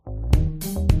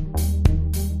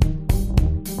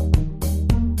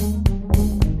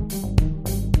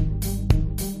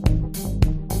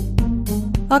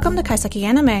Welcome to Kaiseki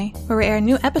Anime, where we air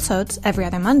new episodes every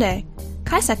other Monday.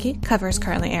 Kaiseki covers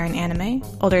currently airing anime,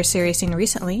 older series seen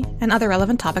recently, and other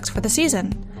relevant topics for the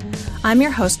season. I'm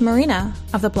your host Marina,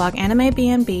 of the blog Anime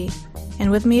BNB,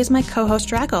 and with me is my co-host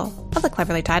Draggle, of the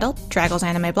cleverly titled Draggle's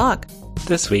Anime blog.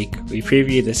 This week, we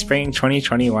preview the spring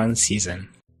 2021 season.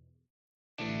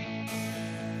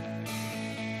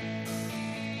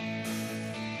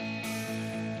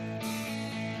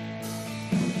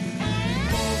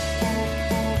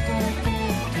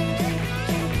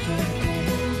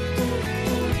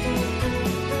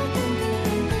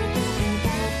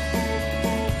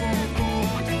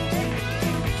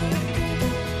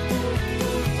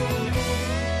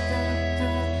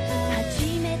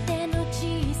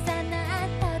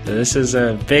 This is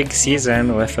a big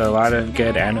season with a lot of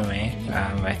good anime.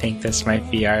 I think this might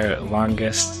be our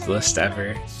longest list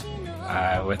ever,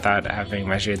 without having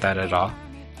measured that at all.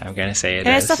 I'm going to say it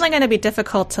is. It's definitely going to be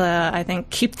difficult to, I think,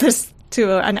 keep this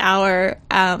to an hour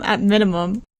at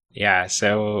minimum. Yeah,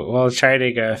 so we'll try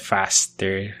to go fast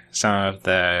through some of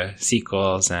the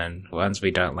sequels and ones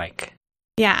we don't like.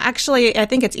 Yeah, actually, I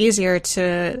think it's easier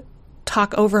to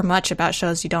talk over much about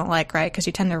shows you don't like, right? Because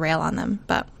you tend to rail on them,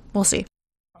 but we'll see.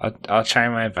 I'll try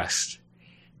my best.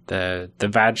 The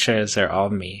bad shows are all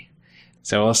me.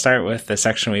 So we'll start with the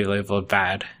section we labeled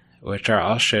bad, which are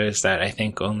all shows that I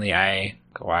think only I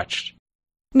watched.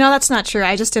 No, that's not true.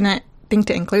 I just didn't think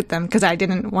to include them because I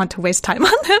didn't want to waste time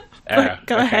on them. But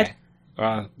go ahead.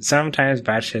 Well, sometimes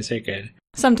bad shows are good.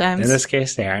 Sometimes. In this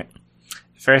case, they aren't.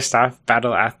 First off,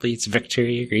 Battle Athletes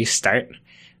Victory Restart.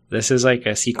 This is like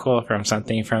a sequel from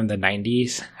something from the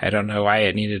 90s. I don't know why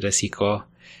it needed a sequel.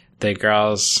 The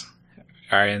girls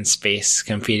are in space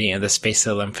competing in the Space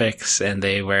Olympics and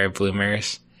they wear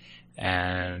bloomers.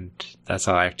 And that's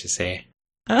all I have to say.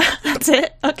 That's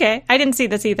it? Okay. I didn't see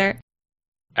this either.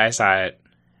 I saw it.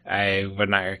 I would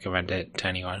not recommend it to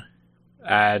anyone.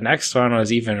 Next one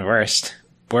was even worse.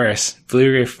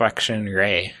 Blue Reflection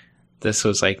Ray. This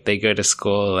was like they go to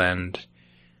school and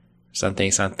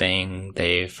something.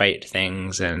 They fight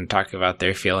things and talk about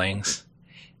their feelings.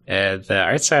 The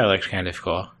art style looked kind of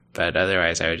cool. But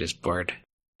otherwise, I was just bored.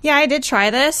 Yeah, I did try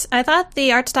this. I thought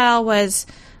the art style was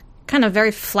kind of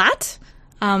very flat.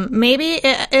 Maybe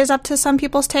it is up to some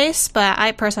people's taste, but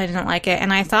I personally didn't like it.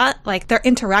 And I thought, like, their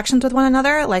interactions with one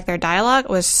another, like their dialogue,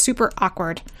 was super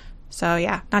awkward. So,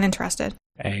 yeah, not interested.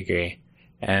 I agree.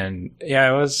 And, yeah,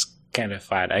 it was kind of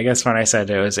flat. I guess when I said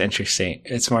it was interesting,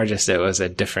 it's more just it was a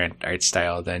different art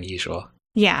style than usual.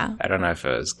 Yeah. I don't know if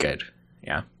it was good.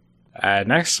 Yeah.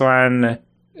 Next one...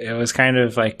 It was kind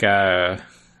of like, how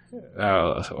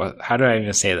do I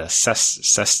even say this?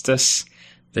 Cestus,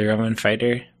 the Roman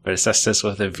fighter, but it's Cestus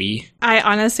with a V. I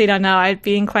honestly don't know. I'd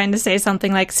be inclined to say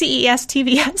something like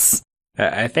CESTVS.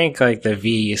 I think like the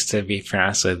V used to be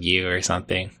pronounced with U or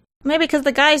something. Maybe because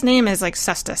the guy's name is like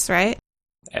Cestus, right?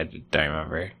 I don't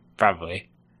remember. Probably.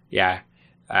 Yeah.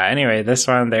 Anyway, this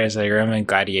one, there's a Roman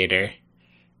gladiator,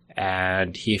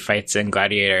 and he fights in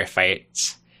gladiator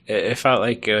fights. It felt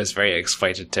like it was very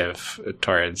exploitative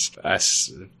towards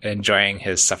us enjoying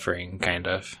his suffering, kind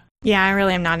of. Yeah, I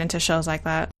really am not into shows like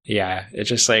that. Yeah, it's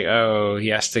just like, oh, he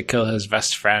has to kill his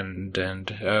best friend,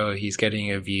 and oh, he's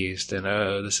getting abused, and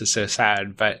oh, this is so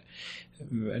sad. But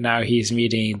now he's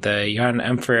meeting the young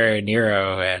Emperor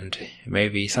Nero, and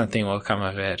maybe something will come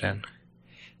of it, and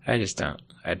I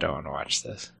don't want to watch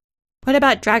this. What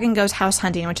about Dragon Goes House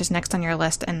Hunting, which is next on your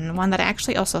list, and one that I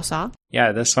actually also saw?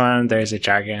 Yeah, this one, there's a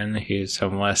dragon who's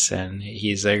homeless, and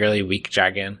he's a really weak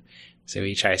dragon. So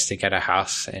he tries to get a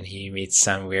house, and he meets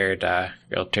some weird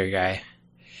realtor guy.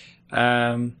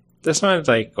 This one,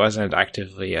 like, wasn't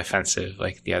actively offensive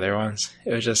like the other ones.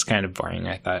 It was just kind of boring,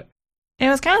 I thought. It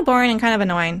was kind of boring and kind of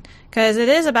annoying, because it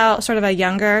is about sort of a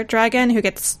younger dragon who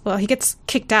gets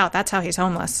kicked out. That's how he's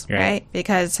homeless, right?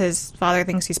 Because his father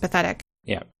thinks he's pathetic.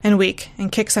 Yeah. And weak,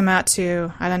 and kicks him out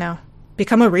to, I don't know,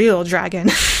 become a real dragon.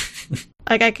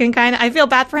 Like, I feel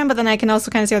bad for him, but then I can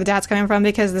also kind of see where the dad's coming from,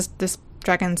 because this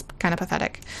dragon's kind of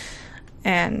pathetic.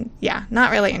 And, yeah, not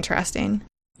really interesting.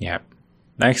 Yeah.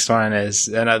 Next one is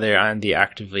another on the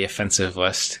actively offensive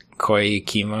list, Koi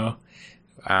Kimo.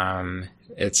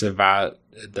 It's about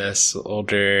this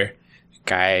older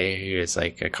guy who is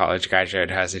like a college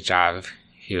graduate who has a job,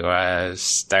 who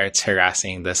starts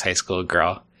harassing this high school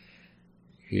girl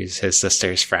who's his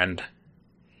sister's friend.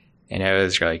 And it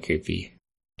was really creepy.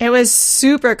 It was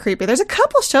super creepy. There's a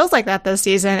couple shows like that this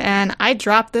season, and I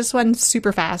dropped this one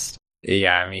super fast.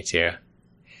 Yeah, me too.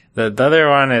 The other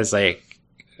one is like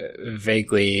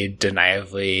vaguely,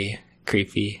 deniably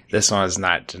creepy. This one is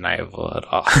not deniable at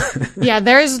all. Yeah,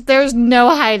 there's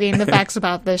no hiding the facts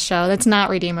about this show. That's not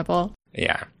redeemable.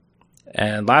 Yeah.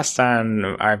 And last on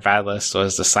our bad list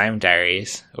was The Slime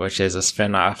Diaries, which is a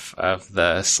spin-off of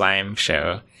the Slime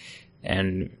show.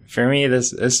 And for me,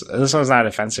 this one's not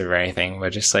offensive or anything,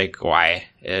 but just like, why?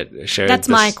 It showed That's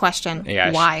my question.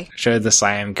 Yeah, why? Showed the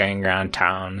slime going around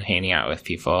town, hanging out with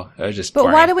people. It was just But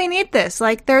boring. why do we need this?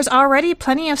 Like, there's already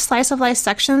plenty of slice of life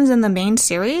sections in the main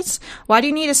series. Why do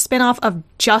you need a spin-off of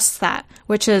just that,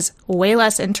 which is way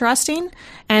less interesting,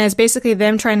 and is basically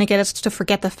them trying to get us to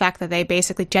forget the fact that they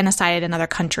basically genocided another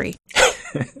country?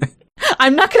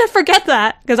 I'm not going to forget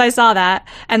that, because I saw that,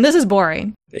 and this is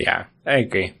boring. Yeah, I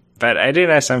agree. But I do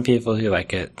know some people who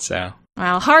like it, so...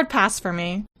 Well, hard pass for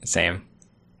me. Same.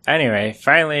 Anyway,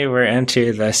 finally we're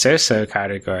into the so-so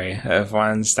category of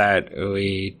ones that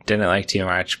we didn't like too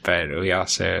much, but we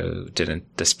also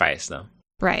didn't despise them.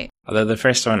 Right. Although the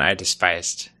first one I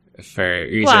despised, for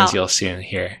reasons you'll soon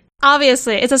hear.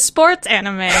 Obviously, it's a sports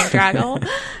anime, Draggle.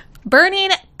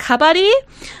 Burning Kabaddi,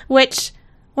 which...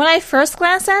 When I first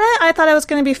glanced at it, I thought it was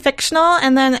going to be fictional,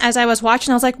 and then as I was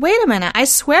watching, I was like, wait a minute, I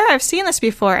swear I've seen this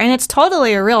before, and it's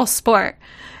totally a real sport.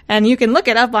 And you can look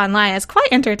it up online. It's quite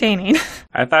entertaining.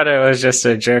 I thought it was just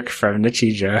a joke from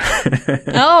Nichijou.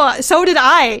 Oh, so did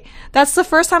I. That's the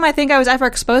first time I think I was ever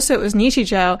exposed to it was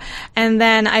Nichijou. And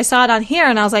then I saw it on here,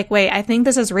 and I was like, wait, I think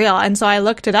this is real. And so I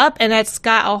looked it up, and it's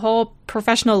got a whole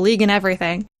professional league and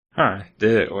everything. Huh.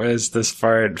 Was this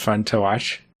part fun to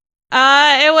watch?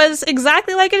 It was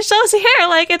exactly like it shows here.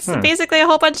 Like, it's basically a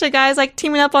whole bunch of guys, like,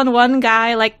 teaming up on one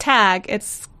guy, like, tag.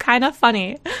 It's kind of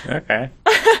funny. Okay.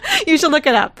 You should look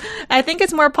it up. I think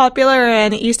it's more popular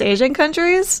in East Asian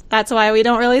countries. That's why we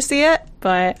don't really see it.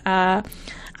 But, I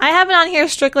have it on here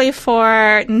strictly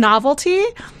for novelty.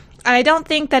 I don't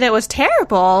think that it was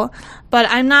terrible, but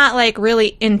I'm not, like,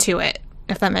 really into it,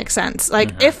 if that makes sense.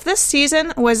 Like, if this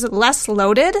season was less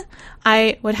loaded,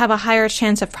 I would have a higher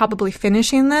chance of probably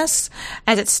finishing this.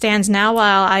 As it stands now,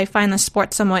 while I find the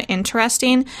sport somewhat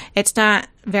interesting, it's not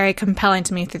very compelling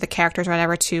to me through the characters or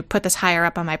whatever to put this higher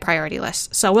up on my priority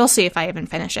list. So we'll see if I even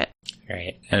finish it.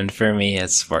 Right. And for me,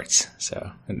 it's sports,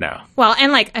 so no. Well,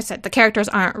 and like I said, the characters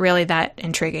aren't really that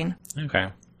intriguing. Okay.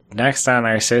 Next on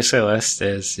our social list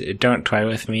is Don't Toy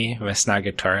With Me, Miss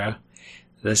Nagatoro.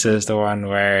 This is the one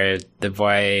where the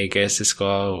boy goes to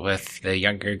school with the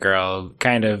younger girl,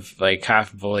 kind of like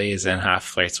half bullies and half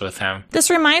flirts with him.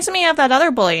 This reminds me of that other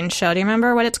bullying show. Do you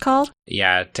remember what it's called?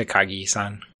 Yeah,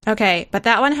 Takagi-san. Okay, but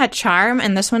that one had charm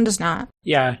and this one does not.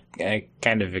 Yeah, I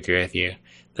kind of agree with you.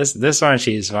 This one,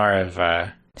 she's more of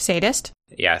a... Sadist?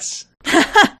 Yes.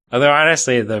 Although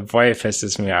honestly, the boy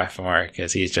pisses me off more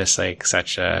because he's just like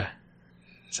such a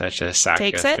sack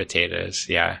Takes of it? potatoes.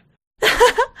 Yeah.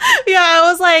 Yeah,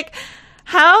 I was like,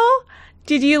 how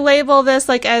did you label this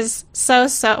like as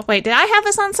so-so? Wait, did I have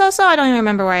this on so-so? I don't even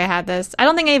remember where I had this. I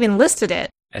don't think I even listed it.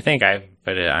 I think I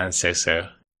put it on so-so.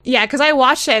 Yeah, because I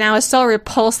watched it and I was so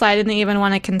repulsed I didn't even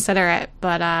want to consider it.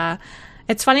 But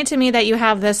it's funny to me that you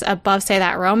have this above, say,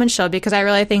 that Roman show, because I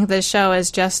really think this show is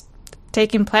just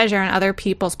taking pleasure in other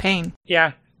people's pain.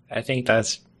 Yeah, I think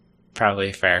that's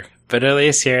probably fair. But at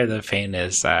least here the pain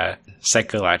is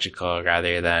psychological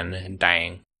rather than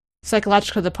dying.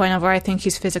 Psychological to the point of where I think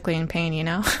he's physically in pain, you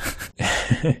know?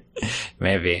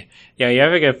 Maybe. Yeah, you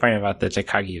have a good point about the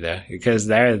Takagi, though, because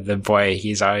there, the boy,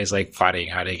 he's always, like, plotting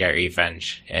how to get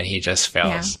revenge, and he just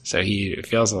fails. Yeah. So he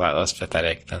feels a lot less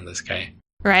pathetic than this guy.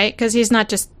 Right? Because he's not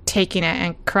just taking it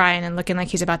and crying and looking like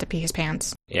he's about to pee his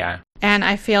pants. Yeah. And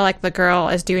I feel like the girl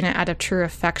is doing it out of true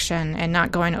affection and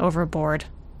not going overboard.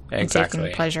 Exactly. And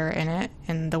taking pleasure in it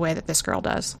in the way that this girl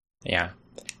does. Yeah.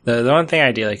 The one thing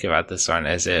I do like about this one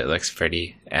is it looks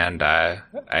pretty, and I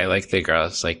like the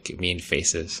girls' like mean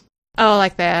faces. Oh,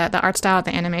 like the art style,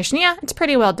 the animation. Yeah, it's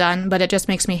pretty well done, but it just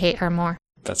makes me hate her more.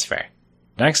 That's fair.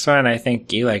 Next one I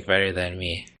think you like better than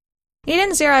me.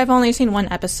 Eden Zero I've only seen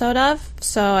one episode of,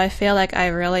 so I feel like I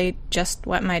really just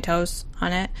wet my toes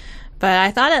on it. But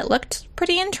I thought it looked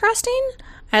pretty interesting.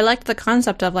 I liked the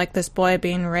concept of like this boy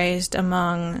being raised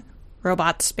among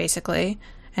robots, basically,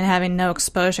 and having no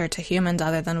exposure to humans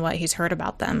other than what he's heard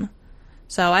about them.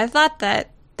 So I thought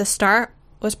that the start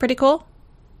was pretty cool,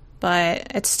 but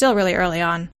it's still really early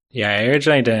on. Yeah, I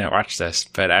originally didn't watch this,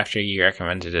 but after you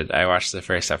recommended it, I watched the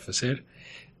first episode,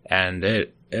 and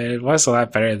it was a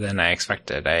lot better than I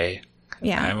expected. I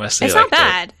mostly it's not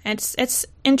bad. It's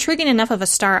intriguing enough of a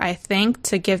start, I think,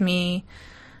 to give me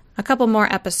a couple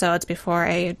more episodes before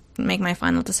I make my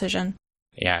final decision.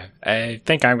 Yeah, I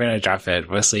think I'm going to drop it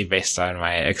mostly based on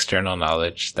my external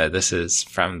knowledge that this is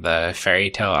from the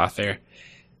fairy tale author.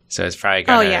 So it's probably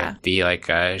going to be like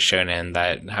a shonen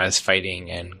that has fighting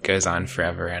and goes on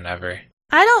forever and ever.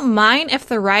 I don't mind if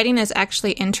the writing is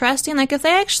actually interesting. Like, if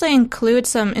they actually include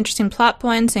some interesting plot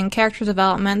points and character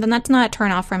development, then that's not a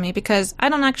turn off for me, because I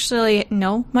don't actually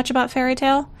know much about Fairy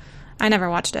Tail. I never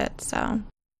watched it, so.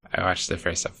 I watched the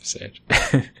first episode.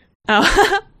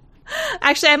 Oh.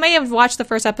 Actually, I may have watched the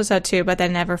first episode too, but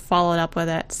then never followed up with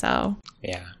it, so.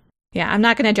 Yeah. Yeah, I'm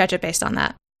not going to judge it based on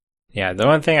that. Yeah, the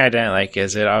one thing I didn't like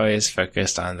is it always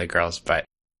focused on the girl's butt.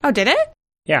 Oh, did it?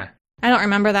 Yeah. I don't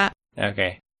remember that.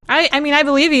 Okay. I mean, I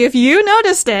believe you. If you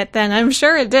noticed it, then I'm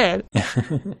sure it did.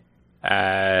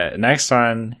 Next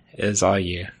one is all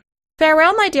you.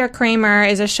 Farewell, My Dear Kramer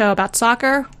is a show about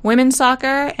soccer, women's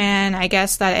soccer, and I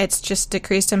guess that it's just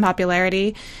decreased in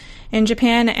popularity in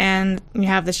Japan, and you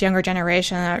have this younger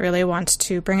generation that really wants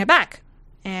to bring it back.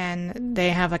 And they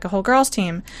have like a whole girls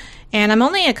team. And I'm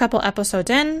only a couple episodes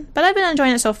in, but I've been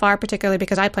enjoying it so far, particularly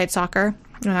because I played soccer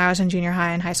when I was in junior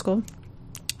high and high school.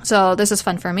 So this is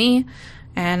fun for me.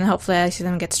 And hopefully I see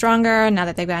them get stronger now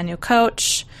that they've got a new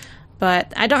coach.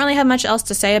 But I don't really have much else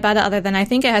to say about it other than I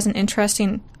think it has an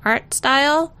interesting art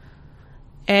style.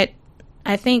 It,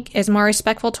 I think, is more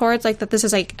respectful towards, like, that this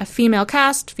is, like, a female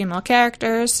cast, female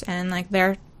characters, and, like,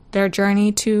 their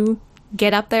journey to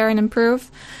get up there and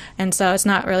improve. And so it's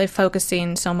not really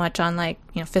focusing so much on, like,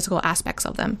 you know, physical aspects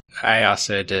of them. I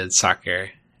also did soccer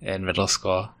in middle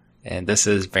school. And this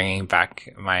is bringing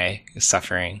back my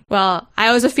suffering. Well,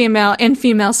 I was a female in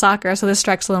female soccer, so this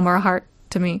strikes a little more heart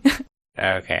to me.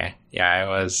 Okay. Yeah, I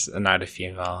was not a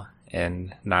female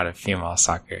in not a female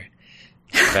soccer.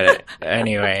 But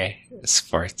anyway,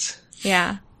 sports.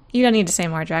 Yeah. You don't need to say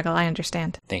more, Draggle. I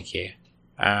understand. Thank you.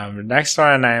 Next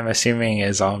one I'm assuming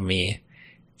is all me,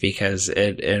 because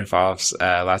it involves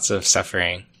lots of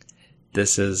suffering.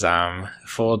 This is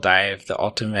Full Dive, the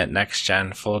ultimate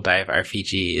next-gen full dive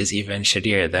RPG is even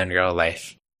shittier than real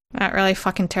life. That really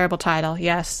fucking terrible title,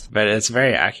 yes. But it's a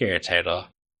very accurate title.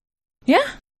 Yeah.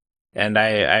 And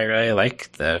I really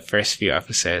like the first few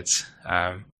episodes.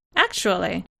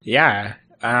 Actually. Yeah.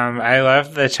 I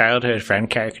love the childhood friend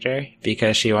character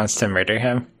because she wants to murder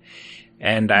him.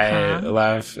 And I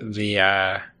love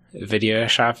the video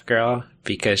shop girl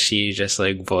because she just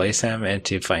like bullies him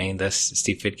into playing this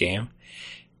stupid game.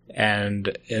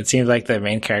 And it seems like the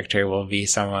main character will be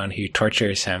someone who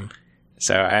tortures him.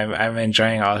 So I'm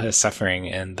enjoying all his suffering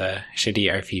in the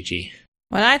shitty RPG.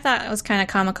 What I thought was kind of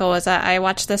comical was that I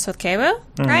watched this with Keiwu,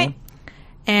 right?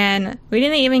 And we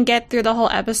didn't even get through the whole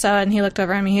episode, and he looked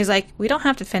over at me, he's like, we don't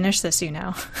have to finish this, you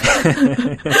know.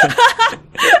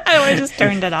 I just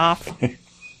turned it off.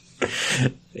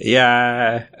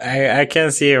 Yeah, I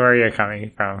can see where you're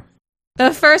coming from.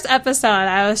 The first episode,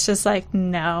 I was just like,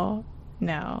 no.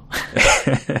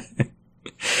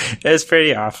 It's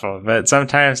pretty awful, but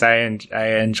sometimes I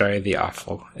enjoy the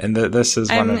awful, and this is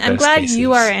one of those I'm glad cases.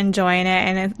 you are enjoying it,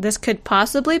 and this could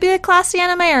possibly be a classy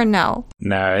anime, or no?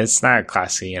 No, it's not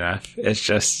classy enough. It's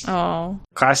just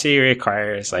classy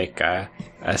requires like a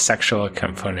sexual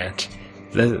component.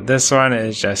 This one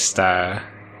is just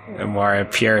more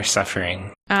pure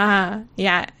suffering.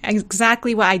 Yeah,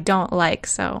 exactly what I don't like.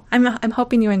 So I'm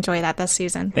hoping you enjoy that this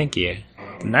season. Thank you.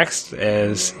 Next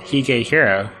is Hige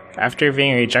Hero. After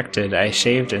being rejected, I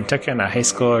shaved and took in a high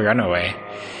school runaway.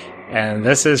 And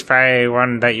this is probably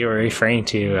one that you were referring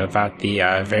to about the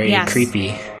very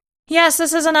creepy. Yes,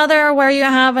 this is another where you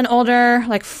have an older,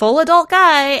 like, full adult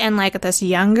guy and, like, this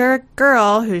younger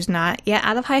girl who's not yet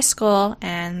out of high school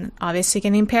and obviously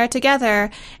getting paired together.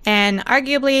 And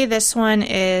arguably, this one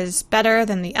is better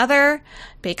than the other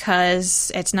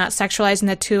because it's not sexualizing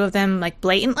the two of them, like,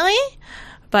 blatantly,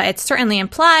 but it's certainly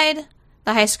implied.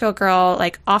 The high school girl,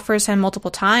 like, offers him multiple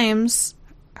times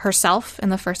herself in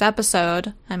the first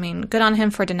episode. I mean, good on him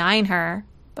for denying her.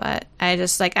 But I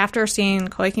just, like, after seeing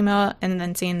Koikimo and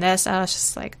then seeing this, I was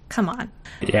just like, come on.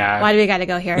 Yeah. Why do we got to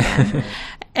go here again?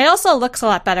 It also looks a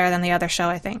lot better than the other show,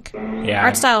 I think. Yeah.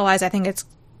 Art style-wise, I think it's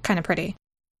kind of pretty.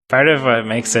 Part of what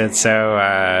makes it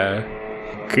so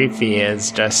creepy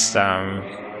is just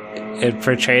it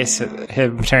portrays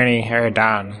him turning her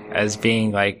down as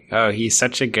being like, oh, he's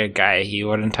such a good guy, he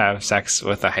wouldn't have sex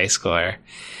with a high schooler.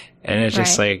 And it's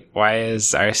just like, why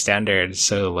is our standard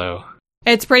so low?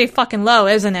 It's pretty fucking low,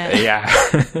 isn't it?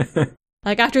 Yeah.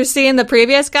 Like, after seeing the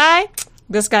previous guy,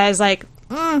 this guy's like,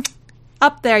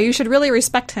 up there, you should really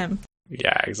respect him.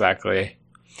 Yeah, exactly.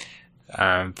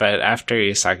 But after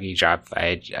Usagi dropped,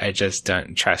 I just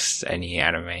don't trust any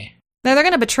anime. They're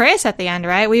going to betray us at the end,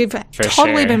 right? We've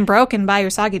totally been broken by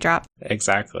Usagi drop.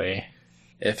 Exactly.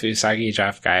 If Usagi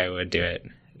drop guy would do it,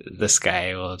 this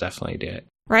guy will definitely do it.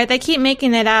 Right? They keep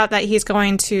making it out that he's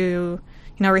going to,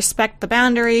 respect the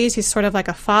boundaries. He's sort of like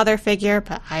a father figure,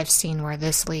 but I've seen where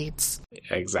this leads.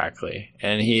 Exactly.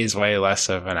 And he's way less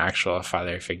of an actual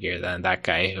father figure than that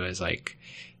guy who is like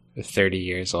 30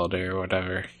 years older or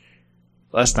whatever.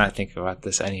 Let's not think about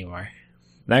this anymore.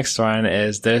 Next one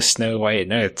is the Snow White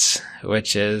Notes,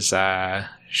 which is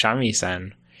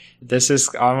shamisen. This is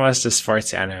almost a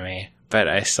sports anime, but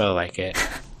I still like it.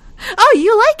 Oh,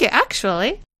 you like it,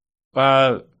 actually.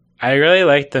 Well, I really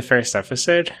liked the first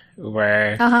episode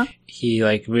where he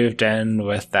like moved in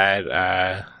with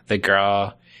that the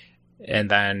girl, and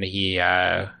then she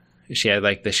had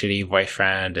like the shitty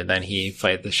boyfriend, and then he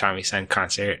played the shamisen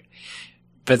concert.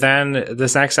 But then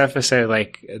this next episode,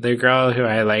 like the girl who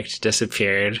I liked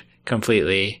disappeared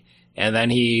completely, and then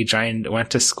he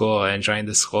went to school and joined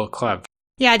the school club.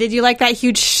 Yeah, did you like that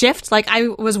huge shift? Like, I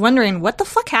was wondering, what the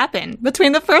fuck happened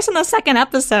between the first and the second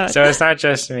episode? So it's not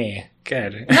just me.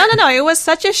 Good. No. It was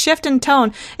such a shift in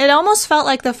tone. It almost felt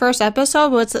like the first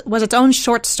episode was its own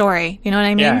short story. You know what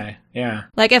I mean? Yeah.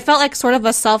 Like, it felt like sort of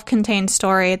a self-contained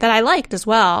story that I liked as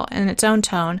well in its own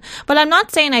tone. But I'm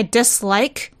not saying I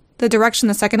dislike the direction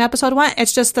the second episode went.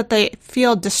 It's just that they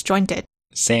feel disjointed.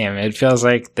 Same. It feels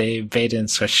like they bait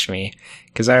and switched me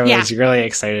because I was really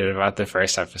excited about the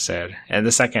first episode, and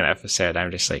the second episode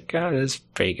I'm just like, oh, this is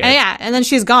pretty good. Yeah, and then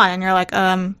she's gone, and you're like,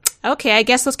 okay, I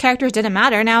guess those characters didn't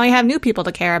matter. Now we have new people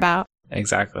to care about.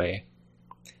 Exactly.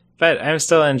 But I'm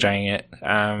still enjoying it.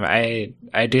 I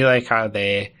do like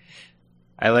I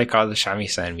like all the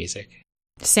shamisen music.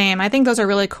 Same. I think those are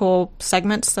really cool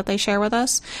segments that they share with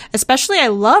us. Especially, I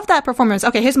love that performance.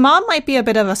 Okay, his mom might be a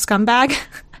bit of a scumbag.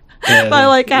 But I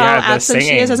like how absent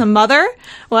she is as a mother.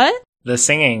 What? The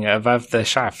singing above the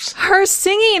shops. Her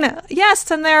singing, yes,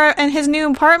 and they're in his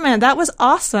new apartment. That was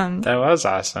awesome. That was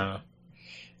awesome.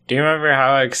 Do you remember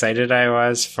how excited I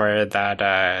was for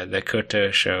that the Koto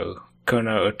show,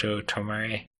 Kono Oto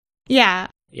Tomare? Yeah.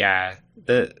 Yeah.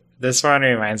 This one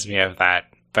reminds me of that,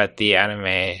 but the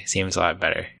anime seems a lot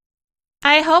better.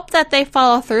 I hope that they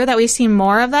follow through, that we see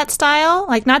more of that style.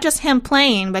 Like, not just him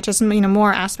playing, but just,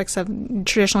 more aspects of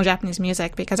traditional Japanese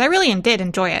music, because I really did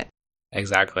enjoy it.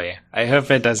 Exactly. I hope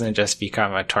it doesn't just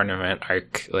become a tournament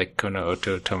arc like Kono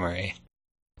Oto Tomare.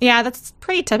 Yeah, that's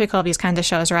pretty typical of these kinds of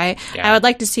shows, right? Yeah. I would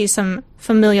like to see some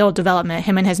familial development,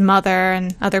 him and his mother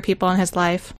and other people in his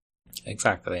life.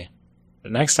 Exactly.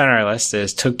 Next on our list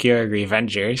is Tokyo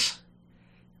Revengers.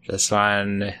 This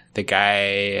one, the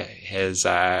guy, his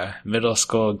middle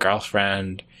school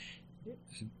girlfriend,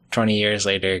 20 years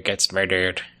later gets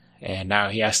murdered, and now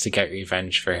he has to get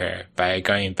revenge for her by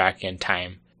going back in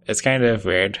time. It's kind of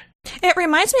weird. It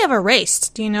reminds me of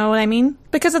Erased, do you know what I mean?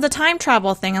 Because of the time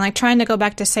travel thing and like trying to go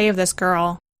back to save this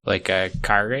girl. Like a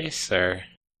car race, or?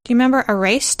 Do you remember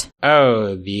Erased?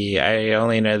 Oh, I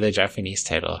only know the Japanese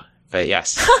title, but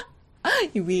yes.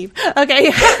 You weeb.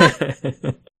 Okay.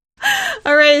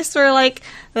 Erased, where like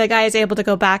the guy is able to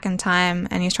go back in time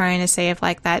and he's trying to save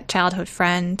like that childhood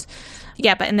friend.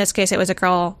 Yeah, but in this case it was a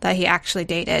girl that he actually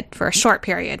dated for a short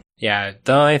period. Yeah,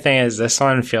 the only thing is this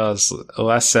one feels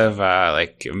less of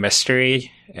like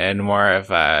mystery and more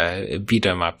of a beat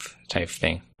 'em up type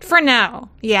thing. For now,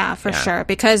 yeah, for sure,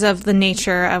 because of the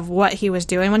nature of what he was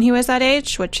doing when he was that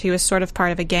age, which he was sort of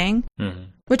part of a gang. Mm-hmm.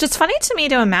 Which is funny to me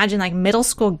to imagine, like, middle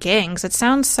school gangs. It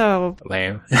sounds so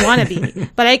lame. Wannabe.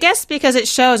 But I guess because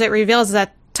it reveals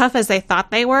that tough as they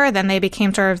thought they were, then they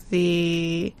became sort of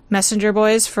the messenger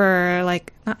boys for,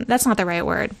 like, that's not the right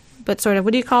word, but sort of,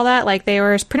 what do you call that? Like, they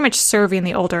were pretty much serving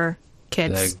the older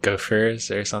kids. The gophers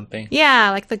or something? Yeah,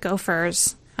 like the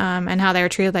gophers. And how they were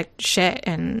treated like shit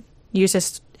and used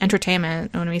as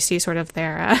entertainment when we see sort of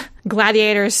their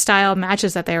gladiators-style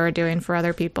matches that they were doing for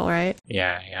other people, right?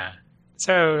 Yeah.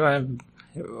 So I'm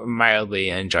mildly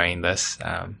enjoying this.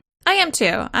 I am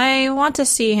too. I want to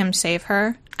see him save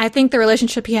her. I think the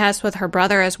relationship he has with her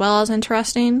brother as well is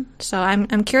interesting. So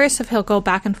I'm curious if he'll go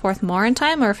back and forth more in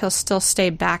time or if he'll still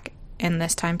stay back in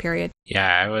this time period.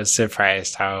 Yeah, I was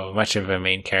surprised how much of a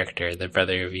main character the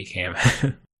brother became.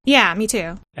 Yeah, me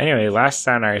too. Anyway, last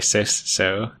on our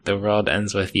So The World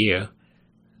Ends With You.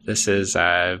 This is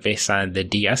based on the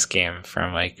DS game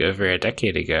from like over a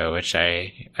decade ago, which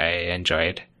I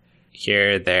enjoyed.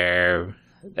 Here,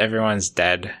 everyone's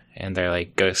dead, and they're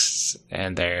like ghosts,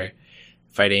 and they're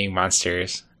fighting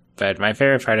monsters. But my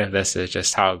favorite part of this is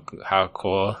just how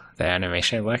cool the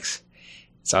animation looks.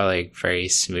 It's all like very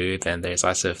smooth, and there's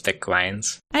lots of thick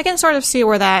lines. I can sort of see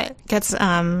where that gets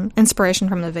inspiration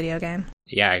from the video game.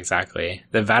 Yeah, exactly.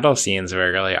 The battle scenes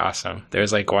were really awesome.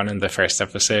 There's like one in the first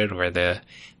episode where the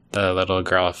little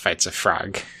girl fights a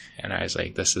frog, and I was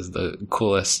like, this is the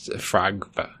coolest frog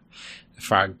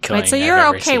frog killing. Right, so I've you're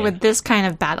ever okay seen. with this kind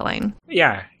of battling.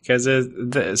 Yeah, because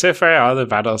so far all the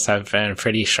battles have been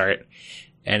pretty short,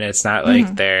 and it's not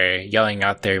like they're yelling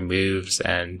out their moves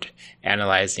and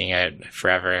analyzing it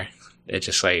forever. It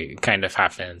just like kind of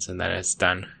happens and then it's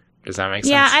done. Does that make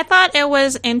sense? Yeah, I thought it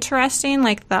was interesting,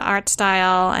 like the art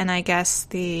style and I guess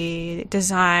the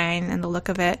design and the look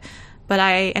of it. But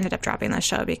I ended up dropping the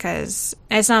show because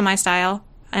it's not my style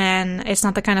and it's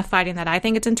not the kind of fighting that I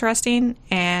think it's interesting.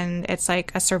 And it's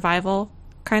like a survival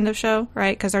kind of show,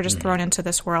 right? Because they're just thrown into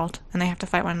this world and they have to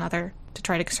fight one another to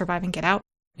try to survive and get out.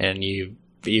 And you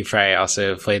probably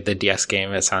also played the DS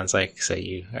game, it sounds like, so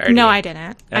you already... No, I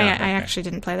didn't. Oh, I okay. actually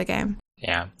didn't play the game.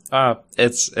 Yeah.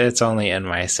 It's only in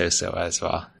my so-so as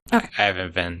well. Okay. I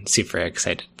haven't been super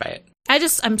excited by it.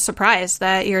 I'm surprised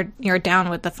that you're down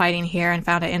with the fighting here and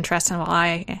found it interesting while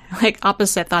I, like,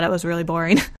 opposite, thought it was really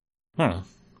boring. Yeah,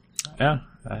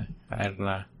 I don't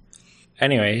know.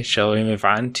 Anyway, shall we move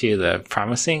on to the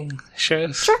promising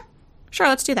shows? Sure,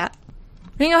 let's do that.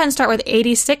 We can go ahead and start with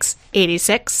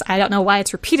 8686. I don't know why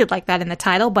it's repeated like that in the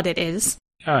title, but it is.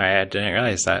 Oh, I didn't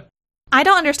realize that. I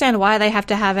don't understand why they have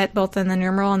to have it both in the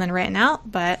numeral and then written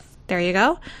out, but there you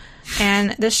go.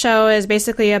 And this show is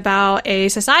basically about a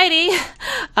society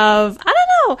of, I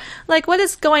don't know, like what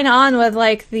is going on with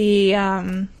like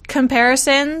the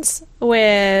comparisons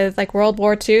with like World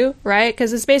War II, right?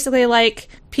 Because it's basically like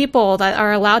people that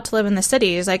are allowed to live in the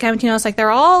cities. Like, haven't you noticed, like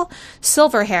they're all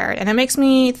silver haired. And it makes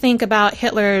me think about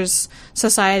Hitler's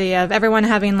society of everyone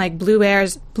having like blue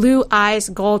eyes,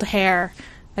 gold hair.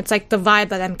 It's like the vibe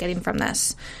that I'm getting from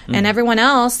this. And everyone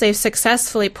else, they've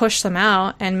successfully pushed them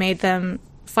out and made them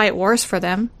fight wars for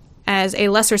them as a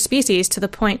lesser species to the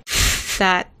point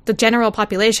that the general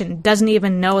population doesn't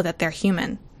even know that they're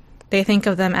human. They think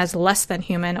of them as less than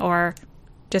human or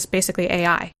just basically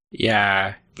AI.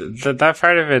 Yeah, that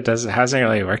part of it hasn't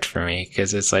really worked for me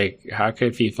because it's like, how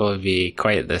could people be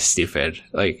quite this stupid?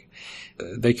 Like,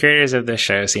 the creators of this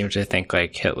show seem to think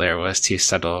like Hitler was too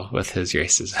subtle with his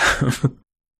racism.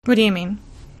 What do you mean?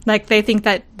 Like, they think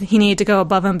that he needed to go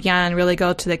above and beyond and really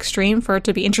go to the extreme for it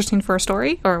to be interesting for a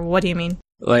story? Or what do you mean?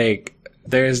 Like,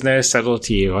 there's no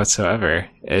subtlety whatsoever.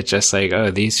 It's just like,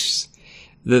 oh,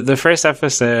 the first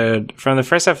episode,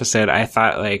 I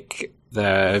thought like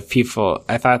I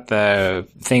thought the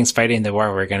things fighting the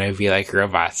war were going to be like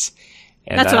robots.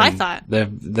 And that's what I thought.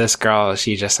 This girl,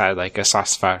 she just had like a soft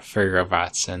spot for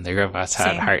robots and the robots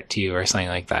had heart too or something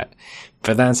like that.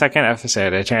 But then second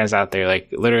episode, it turns out they're like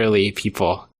literally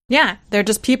people. Yeah, they're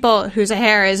just people whose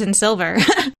hair is in silver.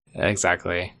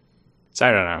 Exactly. So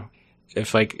I don't know.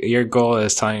 If like your goal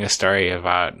is telling a story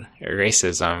about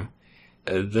racism,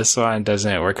 this one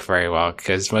doesn't work very well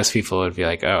because most people would be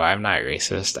like, oh, I'm not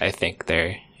racist. I think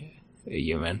they're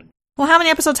human. Well, how many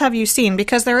episodes have you seen?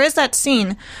 Because there is that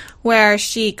scene where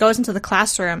she goes into the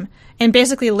classroom and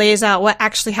basically lays out what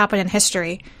actually happened in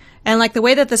history. And like the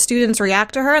way that the students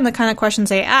react to her and the kind of questions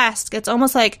they ask, it's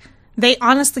almost like they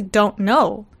honestly don't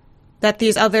know that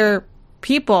these other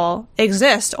people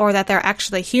exist or that they're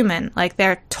actually human. Like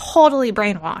they're totally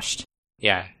brainwashed.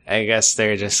 Yeah, I guess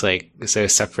they're just like so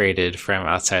separated from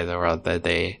outside the world that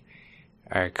they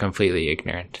are completely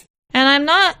ignorant. And I'm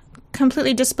not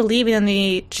completely disbelieving in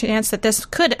the chance that this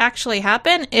could actually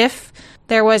happen if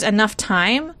there was enough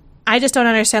time. I just don't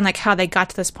understand like how they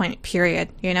got to this point, period,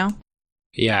 you know?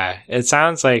 Yeah, it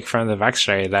sounds like from the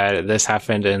backstory that this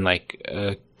happened in like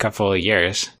a couple of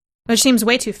years. Which seems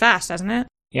way too fast, doesn't it?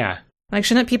 Yeah. Like,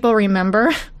 shouldn't people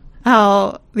remember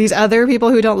how these other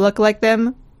people who don't look like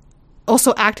them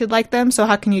also acted like them? So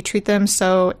how can you treat them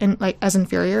so as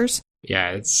inferiors?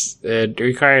 Yeah, it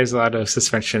requires a lot of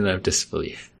suspension of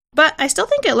disbelief. But I still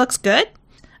think it looks good.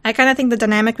 I kind of think the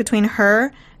dynamic between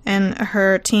her and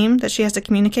her team that she has to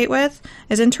communicate with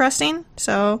is interesting.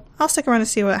 So I'll stick around to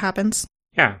see what happens.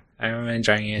 Yeah, I'm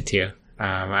enjoying it too.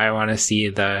 I want to see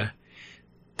the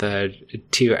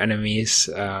two enemies,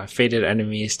 fated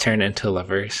enemies, turn into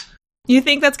lovers. You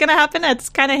think that's going to happen? It's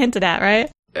kind of hinted at, right?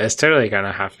 It's totally going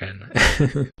to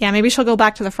happen. Yeah, maybe she'll go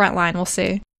back to the front line. We'll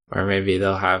see. Or maybe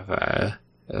they'll have a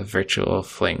virtual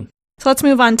fling. So let's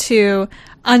move on to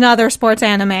another sports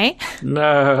anime.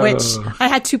 No. Which I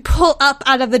had to pull up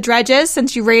out of the dredges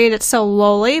since you rated it so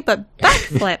lowly, but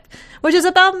Backflip, which is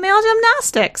about male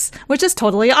gymnastics, which is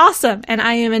totally awesome, and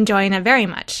I am enjoying it very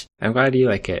much. I'm glad you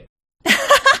like it.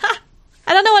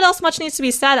 I don't know what else much needs to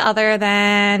be said other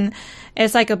than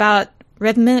it's like about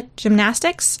rhythmic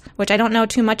gymnastics, which I don't know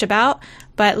too much about,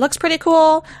 but it looks pretty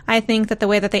cool. I think that the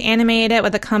way that they animated it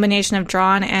with a combination of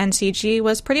drawn and CG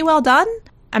was pretty well done.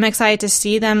 I'm excited to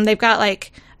see them. They've got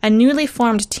like a newly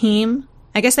formed team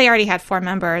I guess they already had 4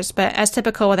 members, but as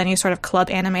typical with any sort of club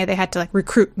anime, they had to like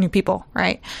recruit new people,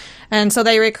 right? And so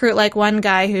they recruit like one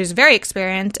guy who's very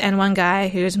experienced and one guy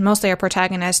who's mostly a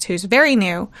protagonist who's very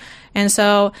new. And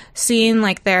so seeing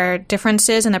like their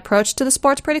differences in approach to the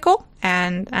sport's pretty cool.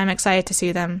 And I'm excited to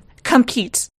see them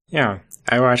compete. Yeah,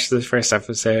 I watched the first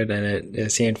episode and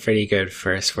it seemed pretty good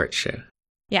for a sports show.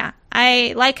 Yeah,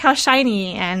 I like how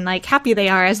shiny and like happy they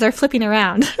are as they're flipping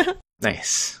around.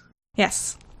 Nice.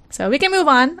 Yes. So we can move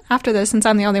on after this since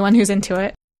I'm the only one who's into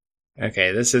it.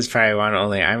 Okay, this is probably one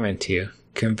only I'm into.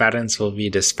 Combatants will be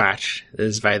dispatched.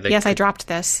 This is by the Yes, I dropped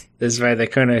this. This is by the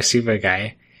Konosuba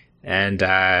guy, and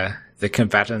the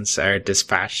combatants are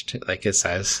dispatched, like it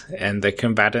says, and the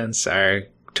combatants are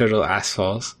total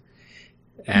assholes,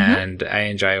 and I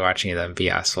enjoy watching them be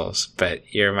assholes,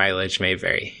 but your mileage may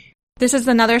vary. This is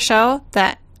another show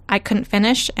that I couldn't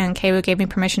finish, and Keiwu gave me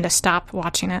permission to stop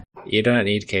watching it. You don't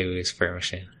need Keiwu's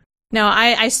permission. No,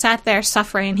 I sat there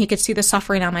suffering. He could see the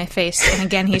suffering on my face. And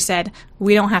again, he said,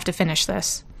 we don't have to finish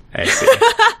this. I see.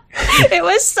 It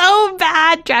was so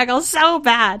bad, Draggle, so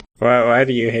bad. Why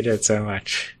do you hate it so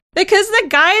much? Because the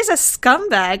guy is a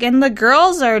scumbag and the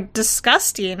girls are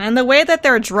disgusting and the way that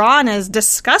they're drawn is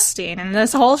disgusting and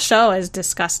this whole show is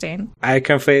disgusting. I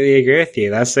completely agree with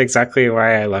you. That's exactly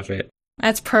why I love it.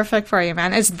 That's perfect for you,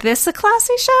 man. Is this a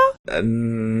classy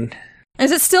show? Is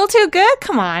it still too good?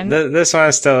 Come on. This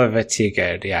one's still a bit too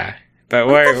good, yeah. But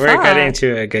we're getting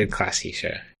to a good classy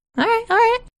show. All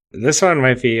right. This one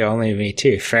might be only me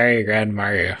too. Fairy Grand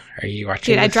Mario. Are you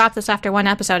watching Dude, this? I dropped this after 1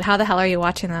 episode. How the hell are you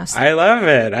watching this? I love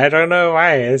it. I don't know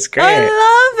why. It's great.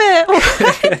 I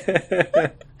love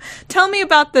it. Tell me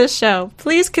about this show.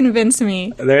 Please convince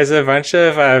me. There's a bunch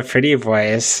of pretty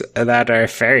boys that are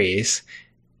fairies.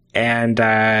 And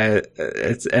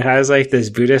it has like this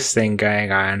Buddhist thing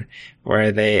going on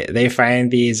where they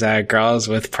find these girls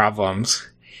with problems.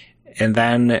 And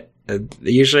then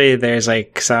usually there's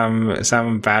like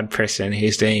some bad person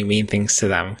who's doing mean things to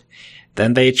them.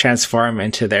 Then they transform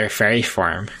into their fairy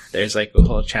form. There's like a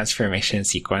whole transformation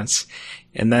sequence.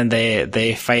 And then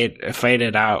they fight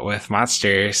it out with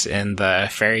monsters in the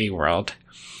fairy world.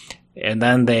 And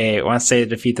then once they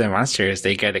defeat the monsters,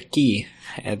 they get a key.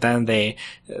 And then they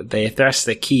thrust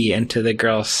the key into the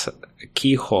girl's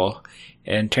keyhole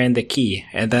and turn the key.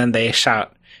 And then they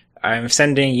shout, "I'm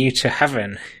sending you to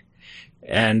heaven."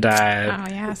 And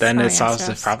then it solves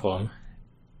the problem.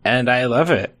 And I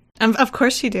love it. Of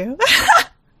course you do.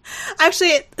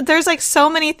 Actually, there's like so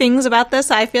many things about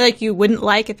this I feel like you wouldn't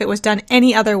like if it was done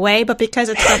any other way, but because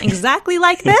it's done exactly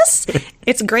like this,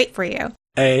 it's great for you.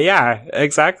 Yeah,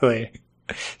 exactly.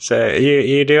 So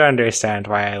you do understand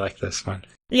why I like this one.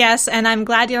 Yes, and I'm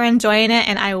glad you're enjoying it,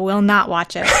 and I will not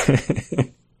watch it.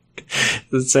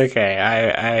 It's okay.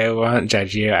 I won't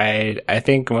judge you. I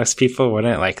think most people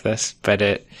wouldn't like this, but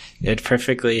it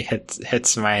perfectly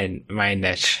hits my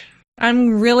niche.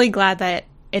 I'm really glad that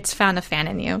it's found a fan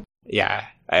in you. Yeah,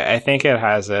 I think it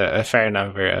has a fair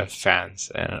number of fans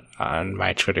on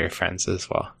my Twitter friends as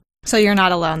well. So you're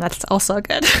not alone. That's also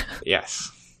good.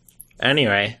 Yes.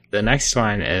 Anyway, the next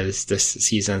one is this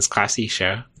season's classy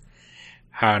show,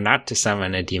 How Not to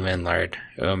Summon a Demon Lord,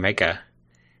 Omega.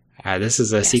 This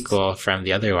is a sequel from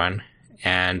the other one.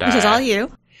 And this is all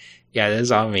you? Yeah, this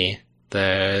is all me.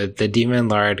 The Demon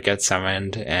Lord gets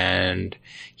summoned, and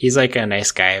he's like a nice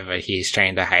guy, but he's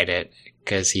trying to hide it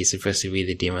because he's supposed to be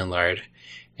the Demon Lord.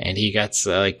 And he gets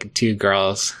like 2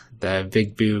 girls, the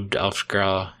big boobed elf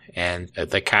girl and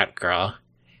the cat girl,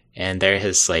 and they're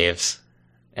his slaves.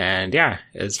 And yeah,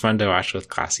 it's fun to watch with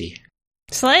Classy.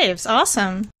 Slaves,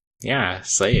 awesome. Yeah,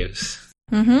 slaves.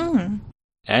 Mm-hmm.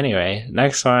 Anyway,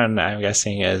 next one I'm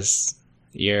guessing is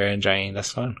you're enjoying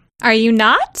this one. Are you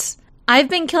not? I've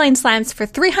been killing slimes for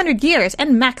 300 years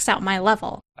and maxed out my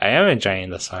level. I am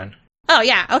enjoying this one. Oh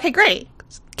yeah, okay, great.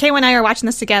 Kay and I are watching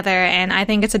this together, and I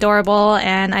think it's adorable,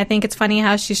 and I think it's funny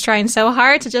how she's trying so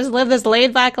hard to just live this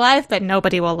laid-back life, but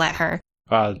nobody will let her.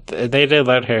 Well, they did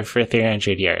let her for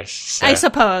 300 years. So. I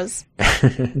suppose.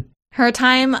 Her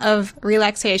time of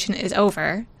relaxation is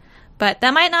over, but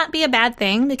that might not be a bad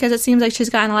thing, because it seems like she's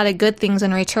gotten a lot of good things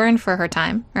in return for her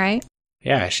time, right?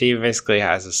 Yeah, she basically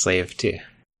has a slave, too.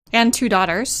 And 2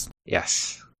 daughters.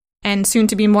 Yes. And soon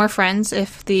to be more friends,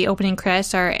 if the opening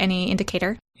credits are any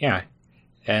indicator. Yeah.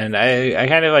 And I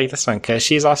kind of like this one, because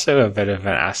she's also a bit of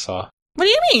an asshole. What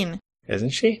do you mean? Isn't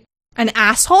she? An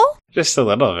asshole? Just a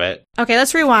little bit. Okay,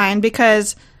 let's rewind,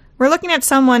 because we're looking at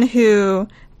someone who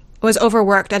was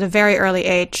overworked at a very early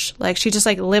age. Like, she just,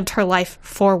 lived her life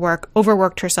for work,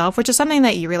 overworked herself, which is something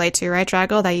that you relate to, right,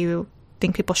 Drago? That you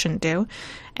think people shouldn't do.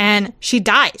 And she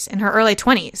dies in her early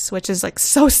 20s, which is,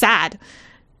 so sad.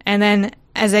 And then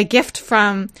as a gift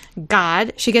from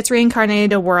God, she gets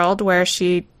reincarnated to a world where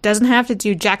she doesn't have to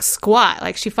do jack squat.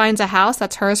 Like, she finds a house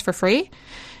that's hers for free.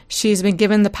 She's been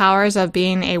given the powers of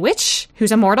being a witch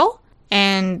who's immortal,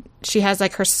 and she has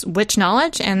like her witch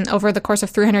knowledge. And over the course of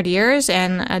 300 years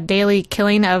and a daily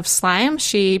killing of slime,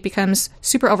 she becomes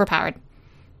super overpowered,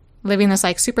 living this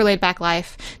like super laid back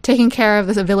life, taking care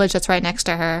of the village that's right next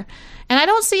to her. And I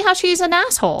don't see how she's an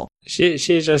asshole. She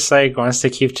just like wants to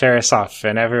keep to herself,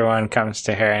 and everyone comes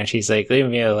to her and she's like, leave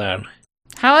me alone.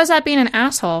 How is that being an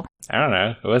asshole? I don't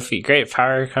know. With great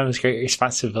power comes great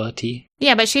responsibility.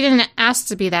 Yeah, but she didn't ask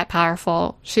to be that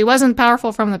powerful. She wasn't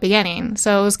powerful from the beginning,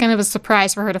 so it was kind of a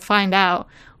surprise for her to find out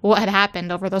what had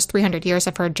happened over those 300 years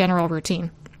of her general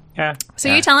routine. Yeah. So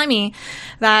you're telling me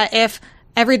that if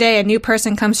every day a new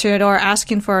person comes to your door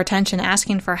asking for attention,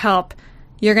 asking for help,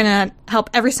 you're going to help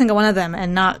every single one of them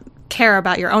and not care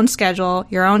about your own schedule,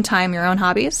 your own time, your own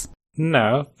hobbies?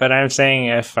 No, but I'm saying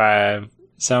if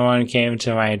someone came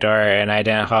to my door and I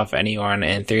didn't help anyone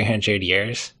in 300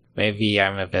 years, maybe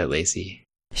I'm a bit lazy.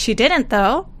 She didn't,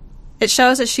 though. It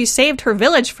shows that she saved her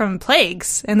village from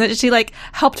plagues and that she, like,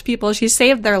 helped people. She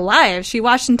saved their lives. She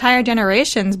watched entire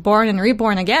generations born and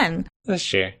reborn again. That's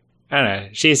true. I don't know.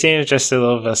 She seems just a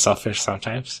little bit selfish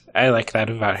sometimes. I like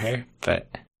that about her, but...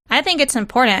 I think it's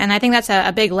important, and I think that's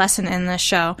a big lesson in this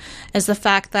show, is the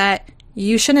fact that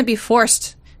you shouldn't be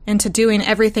forced into doing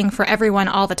everything for everyone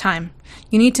all the time.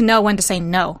 You need to know when to say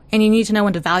no, and you need to know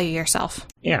when to value yourself.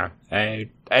 Yeah, I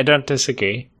don't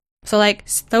disagree. So, like,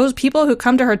 those people who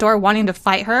come to her door wanting to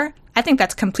fight her, I think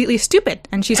that's completely stupid,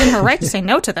 and she's in her right to say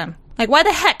no to them. Like, why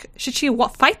the heck should she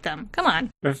fight them? Come on.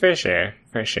 But for sure.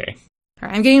 All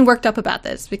right, I'm getting worked up about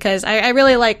this because I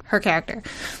really like her character.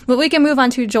 But we can move on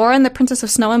to Joran, the Princess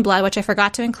of Snow and Blood, which I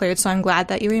forgot to include, so I'm glad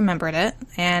that you remembered it.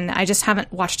 And I just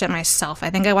haven't watched it myself. I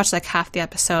think I watched like half the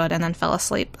episode and then fell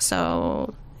asleep,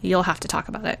 so you'll have to talk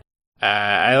about it.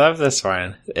 I love this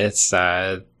one. It's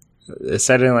set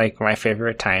in like my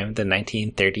favorite time, the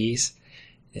 1930s,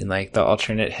 in like the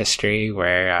alternate history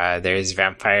where there's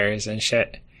vampires and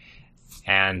shit.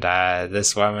 And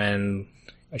this woman...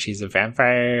 she's a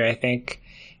vampire, I think,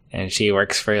 and she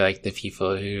works for like the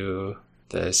people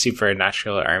the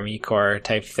supernatural army corps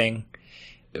type thing,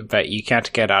 but you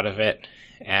can't get out of it,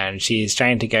 and she's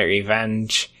trying to get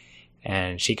revenge,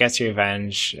 and she gets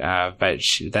revenge, but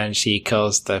then she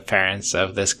kills the parents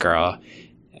of this girl,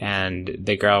 and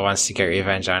the girl wants to get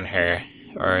revenge on her,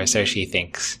 or so she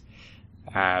thinks,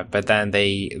 but then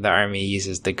the army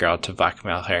uses the girl to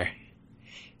blackmail her.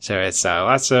 So it's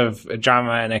lots of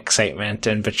drama and excitement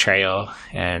and betrayal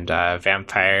and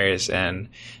vampires and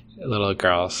little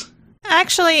girls. I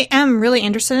actually am really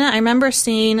interested in it. I remember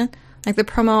seeing like the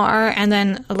promo art and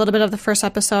then a little bit of the first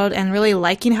episode and really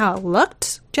liking how it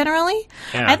looked generally.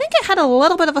 Yeah. I think it had a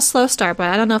little bit of a slow start, but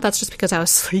I don't know if that's just because I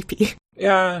was sleepy.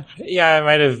 Yeah, it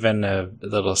might have been a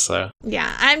little slow.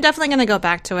 Yeah, I'm definitely going to go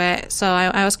back to it. So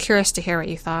I was curious to hear what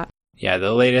you thought. Yeah,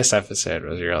 the latest episode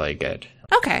was really good.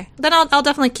 Okay, then I'll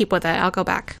definitely keep with it. I'll go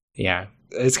back. Yeah,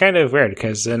 it's kind of weird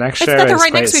because the next show is they're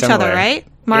right next to each other, right?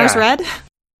 Mars Red?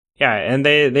 Yeah, and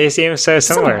they seem so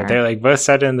similar. They're like both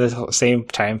set in the same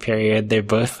time period. They're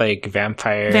both like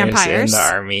vampires in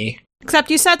the army. Except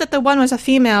you said that the one was a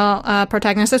female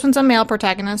protagonist. This one's a male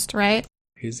protagonist, right?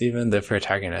 Who's even the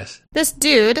protagonist? This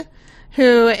dude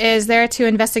who is there to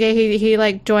investigate. He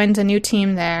like joins a new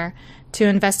team there to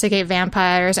investigate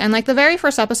vampires. And like the very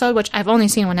first episode, which I've only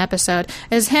seen one episode,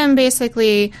 is him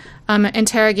basically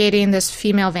interrogating this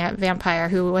female vampire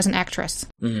who was an actress.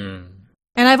 Mm.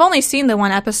 And I've only seen the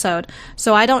one episode,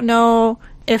 so I don't know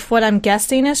if what I'm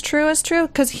guessing is true,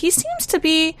 because he seems to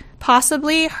be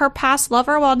possibly her past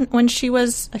lover when she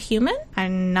was a human.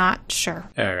 I'm not sure.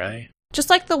 Oh, really? Just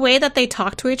like the way that they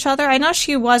talk to each other. I know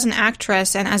she was an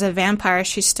actress, and as a vampire,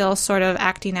 she's still sort of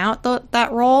acting out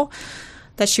that role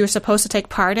that she was supposed to take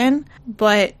part in,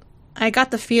 but I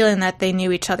got the feeling that they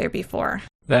knew each other before.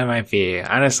 That might be.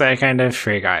 Honestly, I kind of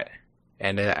forgot.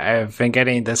 And I've been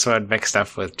getting this one mixed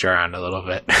up with Joran a little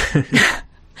bit.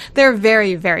 They're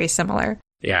very, very similar.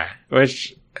 Yeah,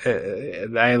 which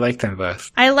I like them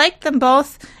both. I like them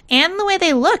both, and the way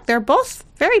they look. They're both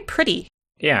very pretty.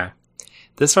 Yeah.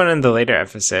 This one in the later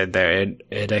episode, though,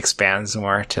 it expands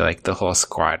more to like the whole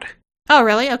squad. Oh,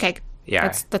 really? Okay.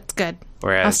 Yeah. That's good.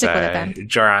 Whereas I'll stick with it then.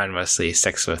 Joran mostly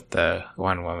sticks with the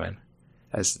one woman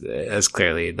as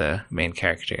clearly the main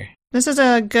character. This is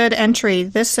a good entry,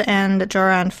 this and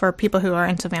Joran, for people who are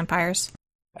into vampires.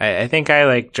 I think I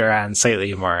like Joran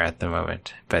slightly more at the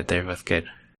moment, but they're both good.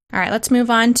 All right, let's move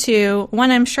on to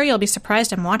one I'm sure you'll be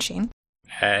surprised I'm watching.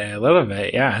 A little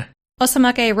bit, yeah.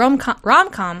 Osamake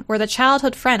rom-com where the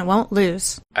childhood friend won't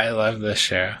lose. I love this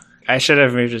show. I should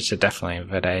have moved it to definitely,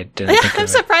 but I didn't think I'm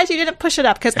surprised you didn't push it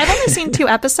up, because I've only seen 2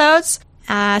 episodes,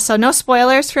 so no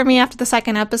spoilers for me after the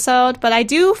second episode, but I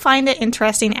do find it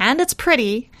interesting, and it's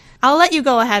pretty. I'll let you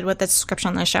go ahead with the description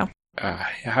on this show.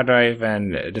 How do I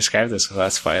even describe this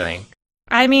without spoiling?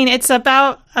 I mean, it's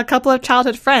about a couple of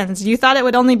childhood friends. You thought it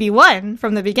would only be one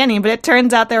from the beginning, but it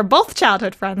turns out they're both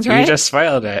childhood friends, right? You just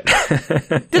spoiled it.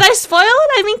 Did I spoil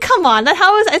it? I mean, come on.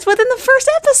 It's within the first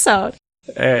episode.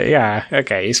 Yeah,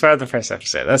 okay. You spoiled the first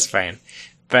episode. That's fine.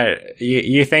 But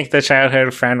you think the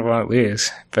childhood friend won't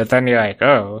lose. But then you're like,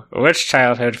 oh, which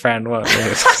childhood friend won't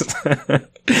lose?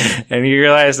 And you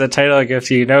realize the title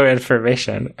gives you no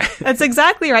information. That's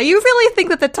exactly right. You really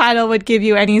think that the title would give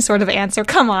you any sort of answer?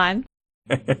 Come on.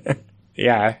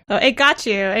 Yeah. Oh, it got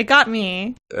you. It got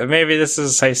me. Maybe this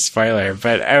is a spoiler,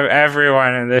 but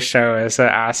everyone in this show is an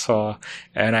asshole,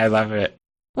 and I love it.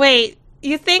 Wait,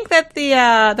 you think that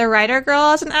the writer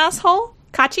girl is an asshole?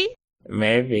 Kachi?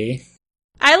 Maybe.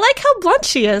 I like how blunt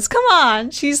she is. Come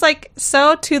on. She's like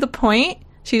so to the point.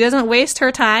 She doesn't waste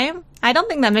her time. I don't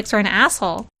think that makes her an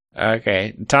asshole.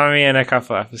 Okay. Tell me in a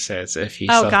couple episodes if you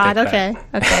still God, think okay.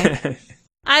 that. Okay.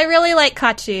 I really like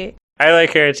Kachi. I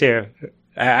like her too.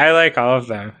 I like all of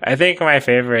them. I think my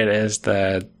favorite is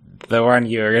the one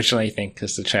you originally think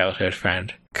is the childhood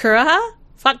friend. Kuroha?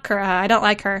 Fuck Kuroha. I don't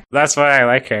like her. That's why I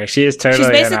like her. She is totally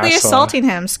She's basically an asshole. assaulting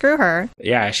him. Screw her.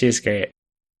 Yeah, she's great.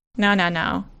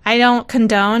 No. I don't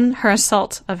condone her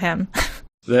assault of him.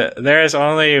 There is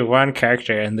only one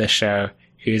character in this show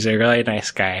who's a really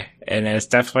nice guy, and it's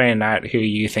definitely not who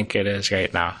you think it is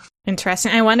right now.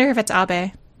 Interesting. I wonder if it's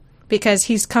Abe, because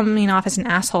he's coming off as an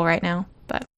asshole right now.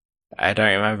 But I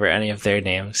don't remember any of their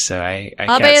names, so I Abe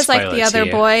can't is spoil like the it other to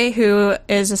you. boy who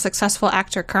is a successful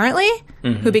actor currently,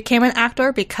 who became an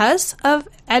actor because of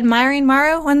admiring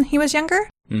Maru when he was younger.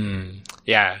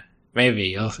 Yeah, maybe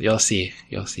you'll see.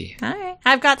 You'll see. All right,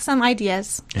 I've got some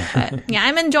ideas. But yeah,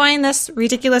 I'm enjoying this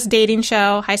ridiculous dating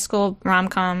show, high school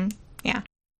rom-com. Yeah.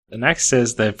 The next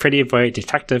is the Pretty Boy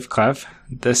Detective Club.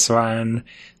 This one,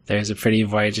 there's a Pretty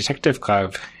Boy Detective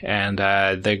Club, and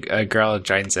a girl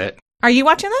joins it. Are you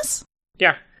watching this?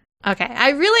 Yeah. Okay.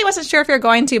 I really wasn't sure if you're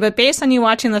going to, but based on you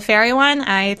watching the fairy one,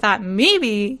 I thought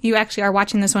maybe you actually are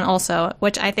watching this one also,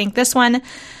 which I think this one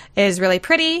is really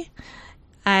pretty.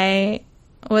 I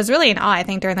was really in awe, I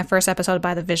think, during the first episode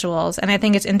by the visuals, and I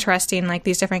think it's interesting, like,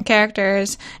 these different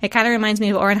characters. It kind of reminds me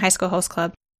of Ouran High School Host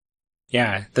Club.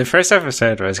 Yeah, the first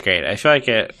episode was great. I feel like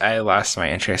I lost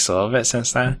my interest a little bit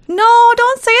since then. No,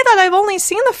 don't say that. I've only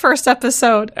seen the first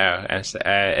episode. Oh, it's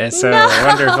a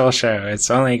wonderful show. It's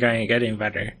only getting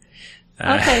better.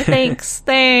 Okay, thanks.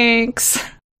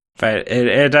 But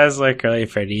it does look really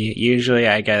pretty. Usually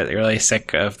I get really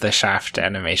sick of the Shaft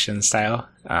animation style.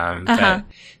 But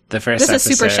the first episode... This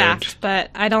is super Shaft, but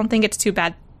I don't think it's too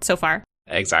bad so far.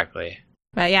 Exactly.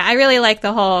 But yeah, I really like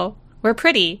the whole... We're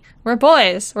pretty. We're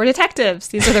boys. We're detectives.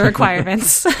 These are the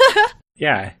requirements.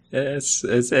 Yeah, it's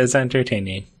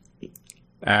entertaining.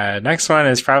 Next one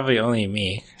is probably only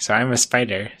me. So I'm a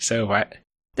spider. So what?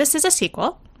 This is a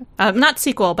sequel. Not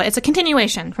sequel, but it's a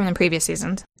continuation from the previous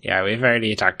seasons. Yeah, we've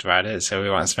already talked about it, so we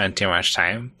won't spend too much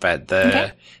time. But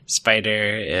the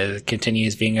spider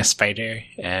continues being a spider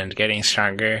and getting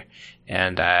stronger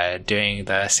and doing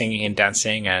the singing and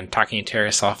dancing and talking to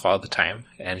herself all the time.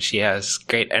 And she has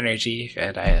great energy,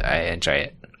 and I enjoy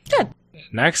it. Good.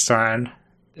 Next one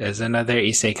is another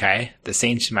isekai. The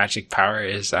saint's magic power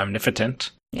is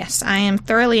omnipotent. Yes, I am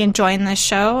thoroughly enjoying this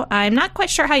show. I'm not quite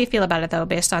sure how you feel about it, though,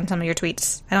 based on some of your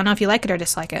tweets. I don't know if you like it or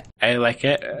dislike it. I like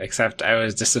it, except I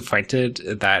was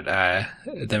disappointed that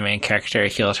the main character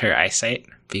healed her eyesight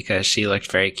because she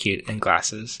looked very cute in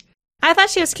glasses. I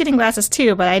thought she was cute in glasses,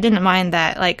 too, but I didn't mind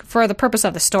that. Like, for the purpose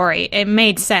of the story, it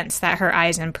made sense that her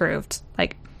eyes improved.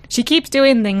 Like, she keeps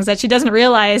doing things that she doesn't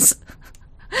realize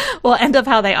will end up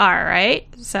how they are, right?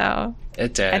 So...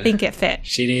 It did. I think it fit.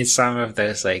 She needs some of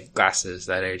those, like, glasses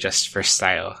that are just for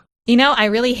style. You know, I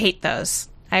really hate those.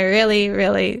 I really,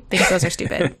 really think those are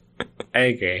stupid. I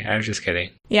agree. I'm just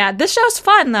kidding. Yeah, this show's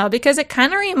fun, though, because it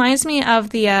kind of reminds me of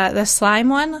the slime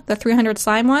one, the 300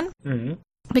 slime one. Mm-hmm.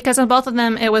 Because in both of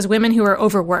them, it was women who were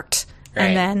overworked. Right.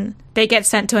 And then they get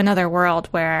sent to another world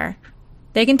where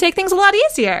they can take things a lot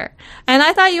easier. And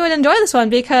I thought you would enjoy this one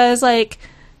because, like,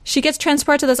 she gets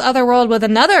transported to this other world with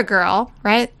another girl,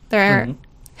 right? They're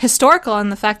historical in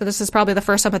the fact that this is probably the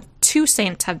first time that 2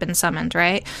 saints have been summoned,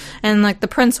 right? And, like, the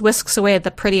prince whisks away the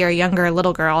prettier, younger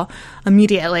little girl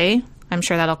immediately. I'm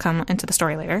sure that'll come into the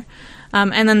story later.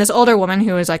 And then this older woman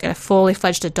who is, like, a fully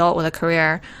fledged adult with a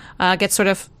career gets sort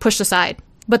of pushed aside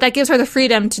But that gives her the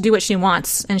freedom to do what she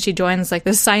wants. And she joins like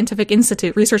this scientific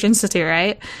research institute,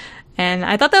 right? And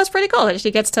I thought that was pretty cool that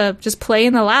she gets to just play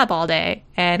in the lab all day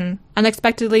and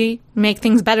unexpectedly make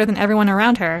things better than everyone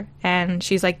around her. And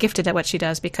she's like gifted at what she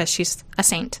does because she's a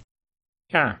saint.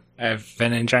 Yeah, I've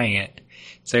been enjoying it.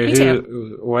 So Me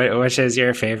too. Which is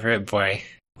your favorite boy?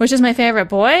 Which is my favorite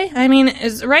boy? I mean,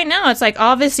 right now it's like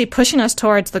obviously pushing us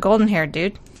towards the golden-haired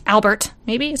dude. Albert,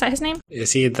 maybe? Is that his name?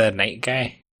 Is he the night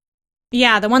guy?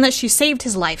 Yeah, the one that she saved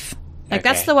his life. Like,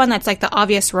 that's the one that's like the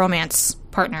obvious romance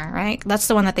partner, right? That's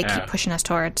the one that they keep pushing us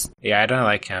towards. Yeah, I don't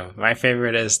like him. My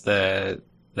favorite is the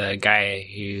guy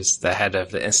who's the head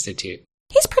of the institute.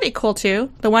 He's pretty cool,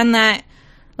 too. The one that,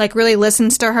 like, really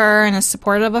listens to her and is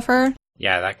supportive of her.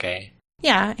 Yeah, that guy.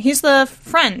 Yeah, he's the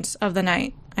friend of the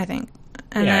night, I think.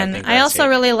 And yeah, then I also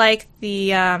really like the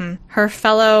her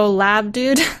fellow lab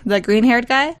dude, the green-haired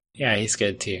guy. Yeah, he's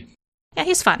good, too. Yeah,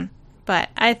 he's fun. But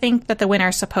I think that the winner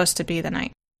is supposed to be the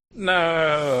knight.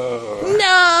 No.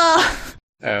 No!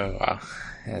 Oh, well.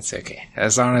 That's okay.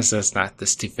 As long as it's not the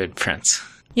stupid prince.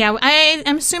 Yeah,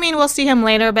 I'm assuming we'll see him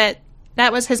later, but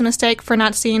that was his mistake for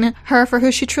not seeing her for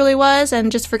who she truly was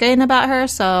and just forgetting about her,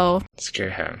 so... Screw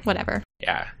him. Whatever.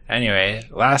 Yeah. Anyway,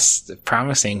 last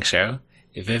promising show,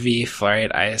 Vivy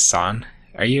Fluorite Ayasan.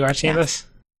 Are you watching this?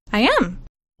 I am.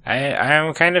 I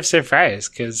am kind of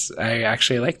surprised, because I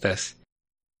actually like this.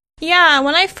 Yeah,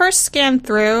 when I first scanned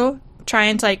through,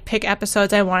 trying to like pick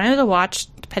episodes I wanted to watch,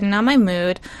 depending on my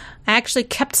mood, I actually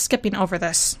kept skipping over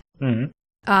this.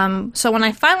 Mm-hmm. So when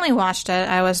I finally watched it,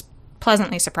 I was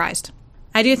pleasantly surprised.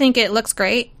 I do think it looks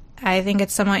great. I think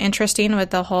it's somewhat interesting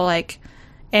with the whole like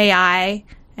AI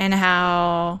and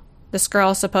how this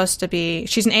girl is supposed to be...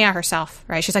 She's an AI herself,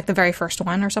 right? She's like the very first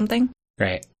one or something.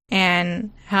 Right. And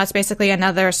how it's basically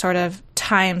another sort of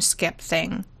time skip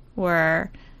thing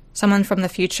where someone from the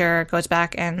future goes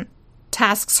back and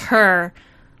tasks her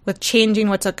with changing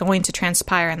what's going to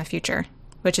transpire in the future,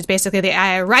 which is basically the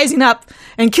AI rising up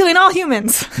and killing all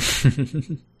humans.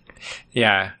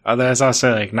 Yeah, although it's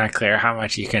also like not clear how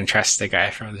much you can trust the guy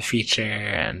from the future,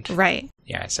 and right.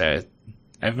 Yeah, so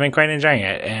I've been quite enjoying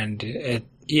it, and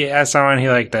as someone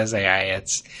who like does AI,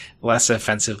 it's less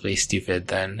offensively stupid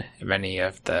than many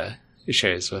of the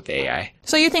shows with AI.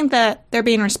 So you think that they're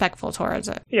being respectful towards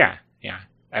it? Yeah.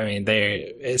 I mean,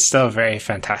 it's still very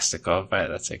fantastical, but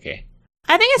that's okay.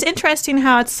 I think it's interesting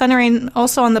how it's centering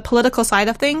also on the political side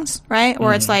of things, right?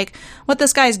 Where it's like, what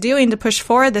this guy's doing to push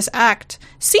forward this act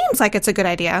seems like it's a good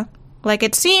idea. Like,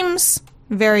 it seems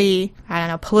very, I don't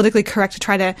know, politically correct to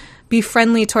try to be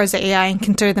friendly towards the AI and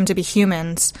consider them to be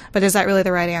humans. But is that really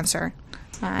the right answer?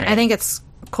 Right. I think it's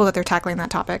cool that they're tackling that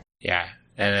topic. Yeah,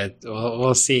 and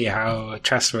we'll see how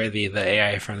trustworthy the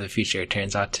AI from the future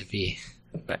turns out to be.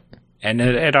 And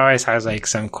it always has like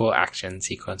some cool action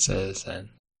sequences and...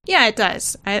 Yeah, it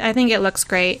does. I think it looks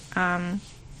great,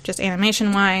 just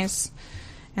animation-wise,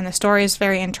 and the story is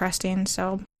very interesting,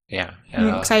 so yeah,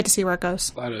 I'm excited to see where it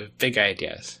goes. A lot of big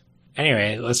ideas.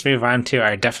 Anyway, let's move on to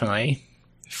our Definitely.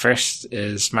 First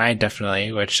is my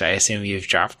Definitely, which I assume you've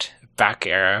dropped. Back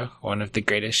Arrow, one of the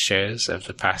greatest shows of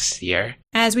the past year.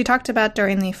 As we talked about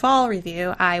during the fall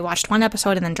review, I watched one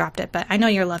episode and then dropped it, but I know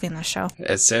you're loving this show.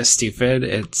 It's so stupid.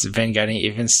 It's been getting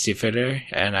even stupider,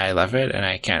 and I love it, and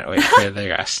I can't wait for the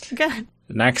rest. Good.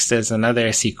 Next is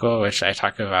another sequel, which I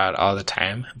talk about all the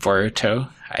time, Boruto.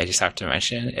 I just have to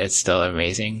mention, it's still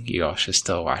amazing. You all should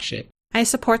still watch it. I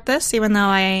support this, even though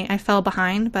I fell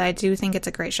behind, but I do think it's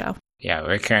a great show. Yeah,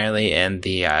 we're currently in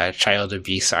the child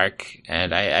abuse arc,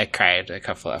 and I cried a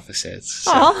couple episodes.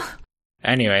 So. Aww.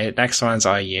 Anyway, next one's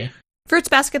all you. Fruits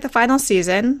Basket, the final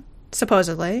season,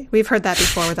 supposedly. We've heard that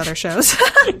before with other shows.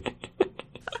 Please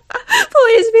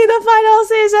be the final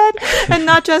season, and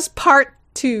not just part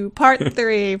 2, part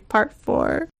 3, part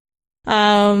 4.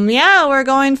 Yeah, we're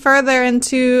going further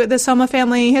into the Soma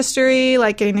family history,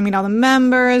 like getting to meet all the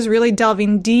members, really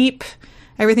delving deep.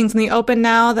 Everything's in the open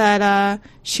now that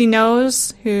she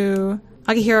knows who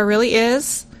Akihiro really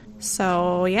is.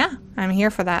 So, yeah, I'm here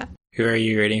for that. Who are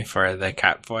you rooting for, the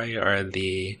Catboy or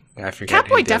the... I forget.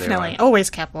 Catboy, definitely.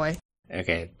 Always Catboy.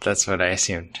 Okay, that's what I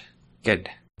assumed. Good.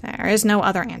 There is no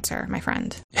other answer, my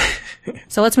friend.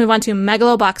 So let's move on to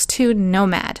Megalobox 2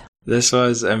 Nomad. This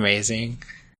was amazing.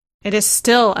 It is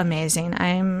still amazing.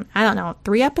 I don't know,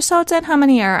 3 episodes in? How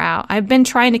many are out? I've been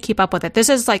trying to keep up with it. This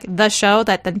is like the show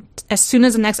that as soon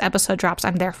as the next episode drops,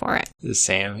 I'm there for it. The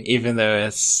same, even though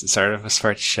it's sort of a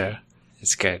sports show.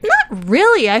 It's good. Not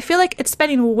really. I feel like it's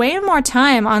spending way more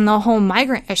time on the whole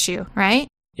migrant issue, right?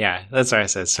 Yeah, that's why I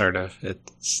said sort of.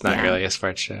 It's not really a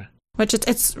sports show. Which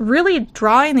it's really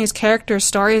drawing these characters'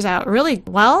 stories out really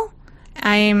well.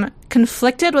 I'm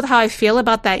conflicted with how I feel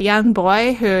about that young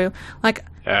boy who, like,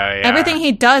 everything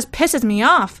he does pisses me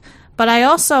off. But I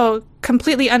also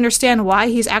completely understand why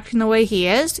he's acting the way he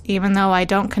is, even though I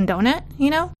don't condone it, you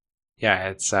know? Yeah,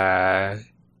 it's, I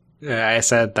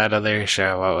said that other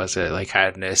show, what was it, like,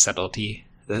 had no subtlety.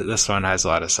 This one has a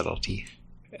lot of subtlety.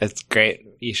 It's great.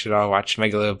 You should all watch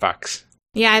Megalobox.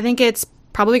 Yeah, I think it's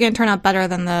probably going to turn out better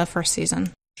than the first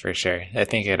season. For sure. I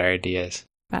think it already is.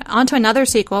 But on to another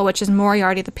sequel, which is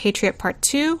Moriarty the Patriot Part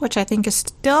 2, which I think is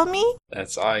still me.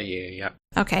 That's all you, yep.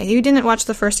 Okay, you didn't watch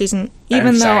the first season,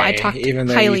 even though I talked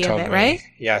highly of it, right?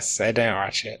 Yes, I didn't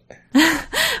watch it.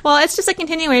 Well, it's just a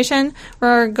continuation.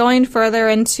 We're going further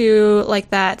into, like,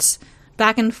 that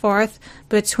back and forth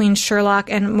between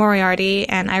Sherlock and Moriarty,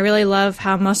 and I really love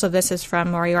how most of this is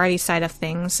from Moriarty's side of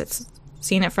things. It's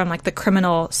seeing it from, like, the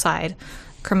criminal side,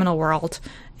 criminal world,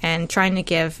 and trying to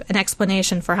give an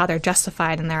explanation for how they're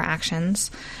justified in their actions,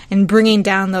 and bringing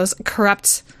down those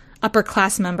corrupt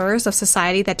upper-class members of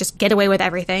society that just get away with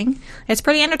everything. It's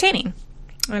pretty entertaining.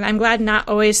 And I'm glad not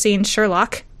always seeing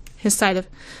Sherlock, his side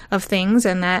of things,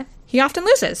 and that he often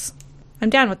loses.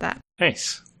 I'm down with that.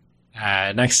 Nice.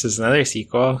 Next is another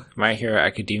sequel, My Hero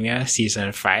Academia,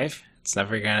 Season 5. It's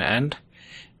never gonna end.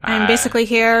 I'm basically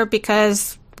here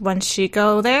because once you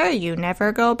go there, you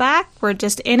never go back. We're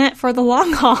just in it for the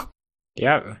long haul.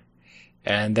 Yep.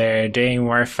 And they're doing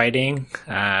more fighting.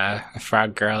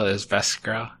 Frog Girl is best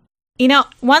girl. You know,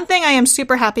 one thing I am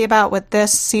super happy about with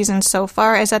this season so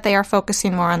far is that they are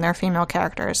focusing more on their female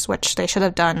characters, which they should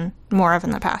have done more of in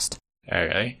the past. Oh,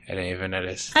 really? I didn't even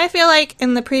notice. I feel like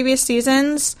in the previous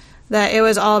seasons that it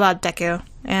was all about Deku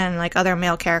and, like, other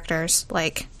male characters.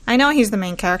 Like, I know he's the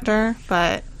main character,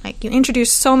 but, like, you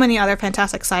introduced so many other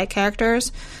fantastic side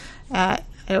characters.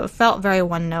 It felt very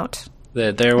one note.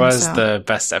 There was the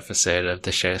best episode of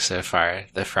the show so far,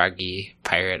 the Froggy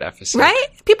Pirate episode. Right?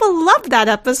 People loved that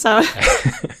episode.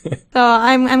 So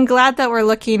I'm glad that we're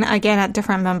looking again at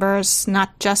different members,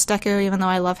 not just Deku, even though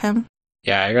I love him.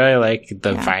 Yeah, I really like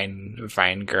the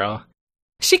Vine girl.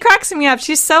 She cracks me up.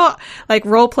 She's so, like,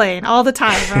 role-playing all the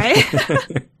time,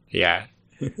 right? Yeah.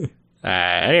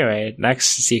 Anyway, next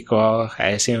sequel, I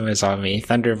assume is all me,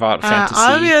 Thunderbolt Fantasy.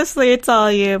 Obviously, it's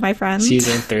all you, my friend.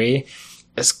 Season 3.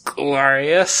 It's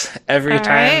glorious. Every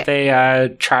time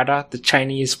they trot out the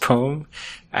Chinese poem,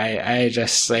 I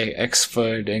just, like,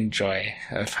 explode in joy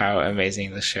of how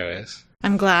amazing the show is.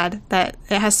 I'm glad that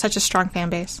it has such a strong fan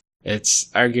base. It's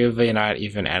arguably not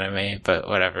even anime, but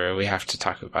whatever. We have to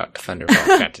talk about Thunderbolt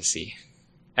Fantasy.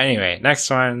 Anyway, next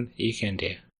one you can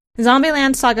do.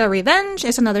 Zombieland Saga Revenge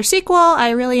is another sequel.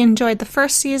 I really enjoyed the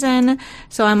first season,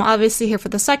 so I'm obviously here for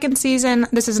the second season.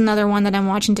 This is another one that I'm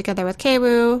watching together with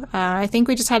Keiwu. I think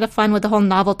we just had fun with the whole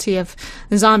novelty of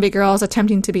zombie girls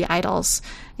attempting to be idols.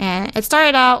 And it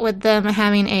started out with them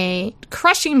having a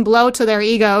crushing blow to their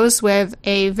egos with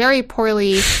a very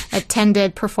poorly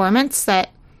attended performance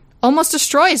that almost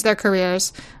destroys their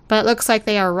careers, but it looks like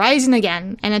they are rising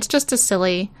again, and it's just as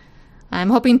silly.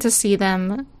 I'm hoping to see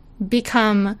them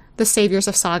become the saviors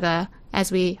of Saga,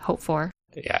 as we hope for.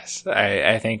 Yes,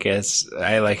 I think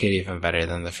I like it even better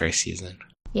than the first season.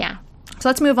 Yeah. So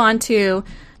let's move on to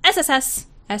SSS,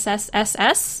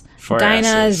 For Dyna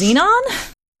SS.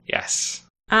 Xenon? Yes.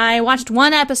 I watched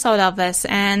one episode of this,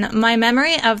 and my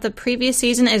memory of the previous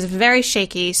season is very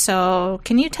shaky, so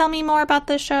can you tell me more about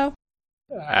this show?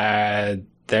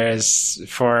 There's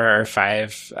 4 or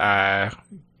 5 high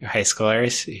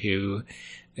schoolers who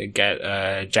get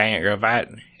a giant robot,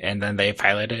 and then they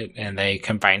pilot it, and they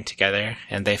combine together,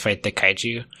 and they fight the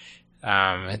kaiju.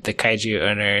 The kaiju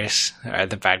owners are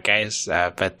the bad guys,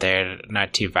 but they're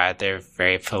not too bad. They're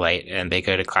very polite, and they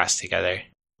go to class together.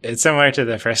 It's similar to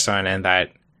the first one in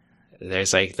that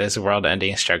there's, like, this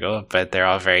world-ending struggle, but they're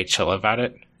all very chill about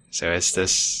it. So it's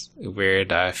this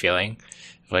weird feeling.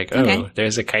 Like, oh,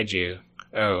 there's a kaiju.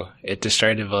 Oh, it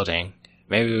destroyed a building.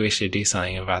 Maybe we should do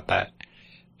something about that.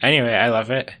 Anyway, I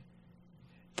love it.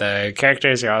 The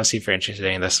characters are all super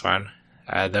interesting in this one.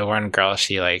 The one girl,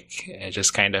 she, like,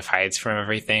 just kind of hides from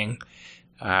everything.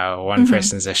 One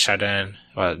person's a shut-in.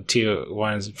 Well,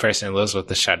 one person lives with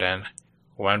the shut-in.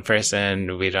 One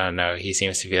person, we don't know. He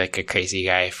seems to be, like, a crazy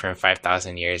guy from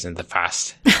 5,000 years in the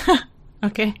past.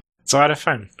 Okay. It's a lot of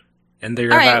fun. And the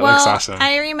robot looks awesome.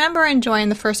 I remember enjoying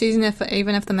the first season,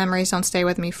 even if the memories don't stay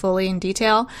with me fully in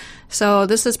detail. So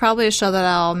this is probably a show that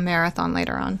I'll marathon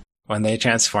later on. When they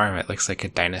transform, it looks like a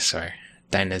dinosaur.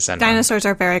 Dinosaurs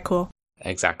are very cool.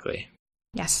 Exactly.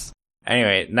 Yes.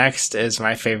 Anyway, next is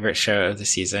my favorite show of the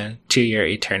season, To Your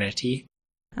Eternity.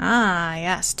 Ah,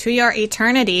 yes. To Your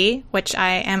Eternity, which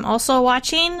I am also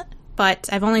watching, but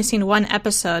I've only seen one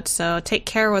episode, so take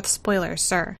care with spoilers,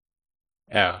 sir.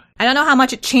 Oh. I don't know how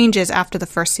much it changes after the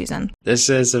first season. This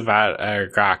is about a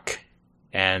rock,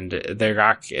 and the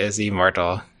rock is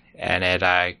immortal, and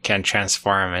it can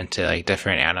transform into like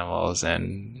different animals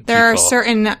and There are people.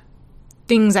 certain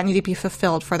things that need to be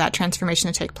fulfilled for that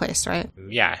transformation to take place, right?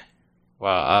 Yeah.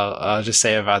 Well, I'll just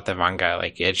say about the manga,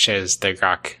 like it shows the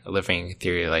rock living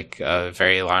through like a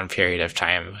very long period of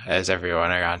time as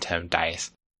everyone around him dies.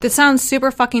 This sounds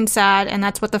super fucking sad, and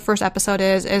that's what the first episode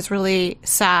is really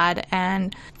sad,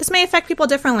 and this may affect people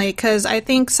differently, because I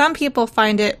think some people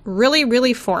find it really,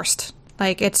 really forced.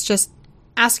 Like, it's just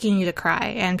asking you to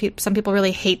cry, and some people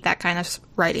really hate that kind of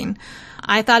writing.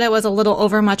 I thought it was a little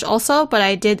overmuch also, but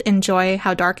I did enjoy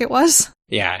how dark it was.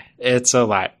 Yeah, it's a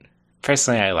lot.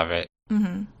 Personally, I love it.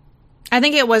 Mm-hmm. I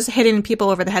think it was hitting people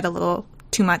over the head a little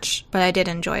too much, but I did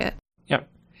enjoy it. Yep,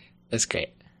 it's great.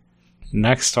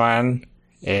 Next one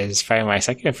is probably my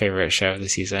second favorite show of the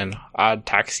season, Odd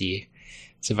Taxi.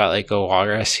 It's about like a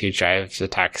walrus who drives a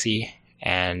taxi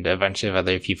and a bunch of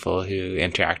other people who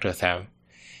interact with him.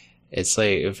 It's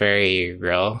like very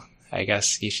real, I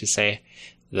guess you should say.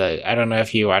 I don't know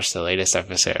if you watched the latest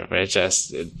episode, but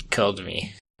it killed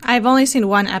me. I've only seen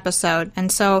one episode,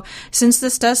 and so since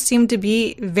this does seem to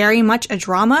be very much a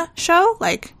drama show,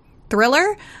 like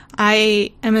thriller,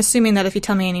 I am assuming that if you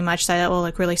tell me any much, that it will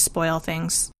like really spoil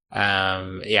things.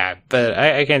 Yeah, but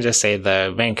I can just say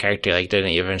the main character like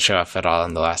didn't even show up at all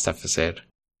in the last episode.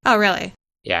 Oh, really?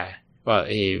 Yeah. Well,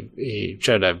 he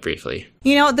showed up briefly.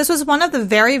 You know, this was one of the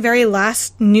very, very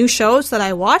last new shows that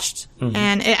I watched,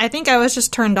 and I think I was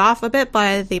just turned off a bit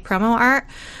by the promo art.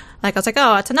 Like, I was like,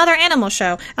 oh, it's another animal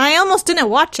show. And I almost didn't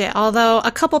watch it, although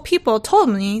a couple people told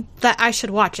me that I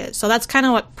should watch it. So that's kind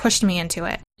of what pushed me into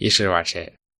it. You should watch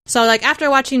it. So, like, after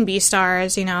watching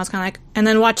Beastars, you know, I was kind of like, and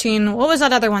then watching, what was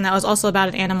that other one that was also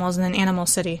about animals, and then Animal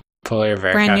City? Polar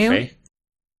Bear Brand Cafe. New?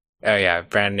 Oh, yeah,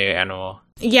 Brand New Animal.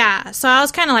 Yeah, so I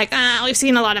was kind of like, we've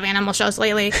seen a lot of animal shows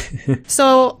lately.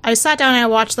 So I sat down and I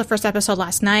watched the first episode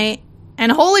last night,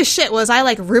 and holy shit, was I,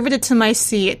 like, riveted to my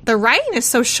seat. The writing is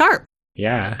so sharp.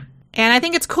 Yeah. And I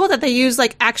think it's cool that they use,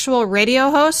 like, actual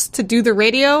radio hosts to do the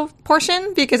radio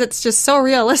portion, because it's just so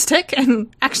realistic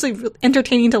and actually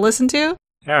entertaining to listen to.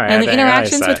 Oh, And the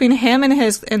interactions between him and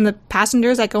the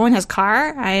passengers that go in his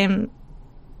car,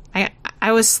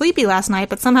 I was sleepy last night,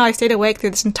 but somehow I stayed awake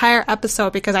through this entire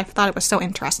episode because I thought it was so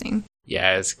interesting.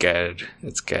 Yeah, it's good.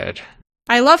 It's good.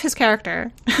 I love his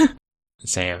character.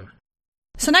 Same.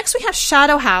 So next we have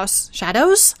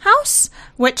Shadow's House,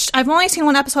 which I've only seen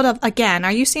one episode of again.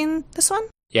 Are you seeing this one?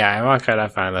 Yeah, I'm all caught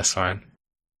up on this one.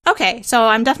 Okay, so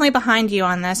I'm definitely behind you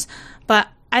on this, but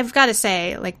I've got to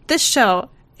say, like, this show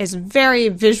is very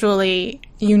visually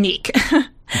unique.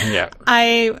 Yeah.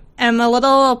 I am a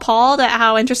little appalled at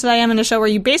how interested I am in a show where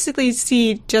you basically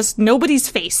see just nobody's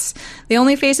face. The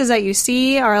only faces that you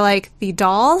see are, like, the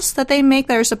dolls that they make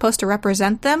that are supposed to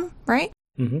represent them, right?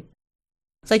 Mm-hmm.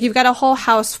 It's like you've got a whole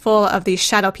house full of these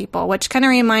shadow people, which kind of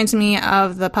reminds me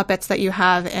of the puppets that you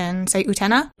have in, say,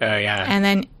 Utena. Oh, yeah. And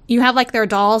then you have, like, their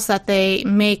dolls that they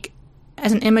make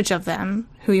as an image of them,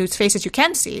 whose faces you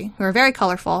can see, who are very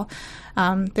colorful.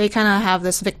 They kind of have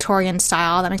this Victorian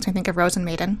style that makes me think of Rose and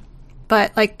Maiden.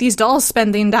 But, like, these dolls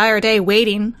spend the entire day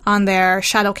waiting on their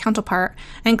shadow counterpart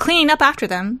and cleaning up after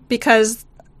them, because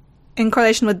in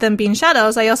correlation with them being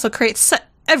shadows, they also create soot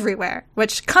everywhere,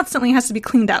 which constantly has to be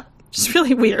cleaned up. Just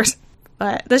really weird.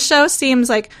 But this show seems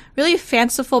like really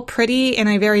fanciful, pretty in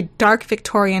a very dark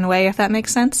Victorian way, if that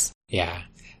makes sense. Yeah.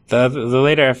 The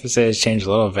later episodes change a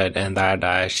little bit in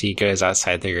that she goes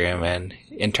outside the room and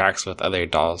interacts with other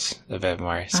dolls a bit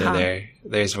more. So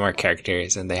there's more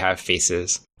characters and they have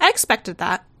faces. I expected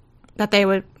that they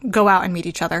would go out and meet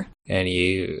each other. And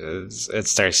it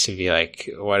starts to be like,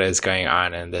 what is going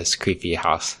on in this creepy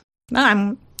house? No,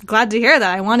 I'm glad to hear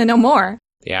that. I want to know more.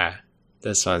 Yeah.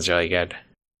 This one's really good.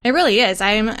 It really is.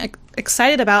 I'm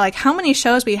excited about like how many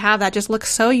shows we have that just look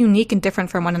so unique and different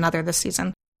from one another this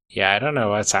season. Yeah, I don't know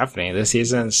what's happening. This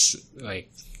season's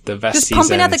like the best just season. Just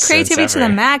pumping out the creativity to the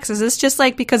max. Is this just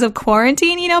like because of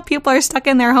quarantine? You know, people are stuck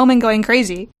in their home and going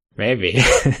crazy. Maybe.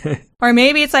 Or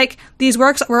maybe it's like these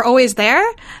works were always there,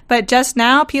 but just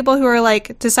now people who are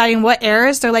like deciding what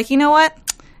airs, they're like, you know what?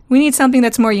 We need something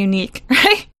that's more unique,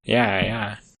 right?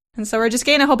 Yeah. And so we're just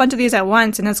getting a whole bunch of these at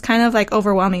once, and it's kind of like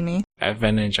overwhelming me. I've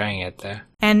been enjoying it though.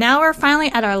 And now we're finally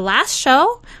at our last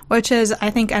show, which is, I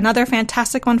think, another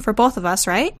fantastic one for both of us,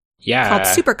 right? Yeah. Called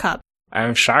Super Cub.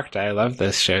 I'm shocked. I love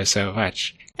this show so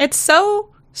much. It's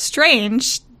so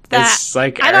strange that, it's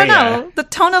like I don't know, the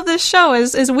tone of this show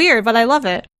is weird, but I love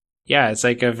it. Yeah, it's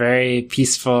like a very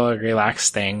peaceful,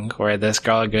 relaxed thing where this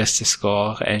girl goes to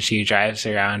school and she drives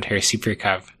around her Super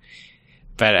Cub.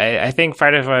 But I think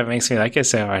part of what makes me like it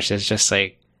so much is just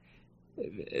like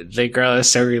the girl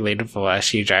is so relatable as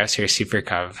she drives her Super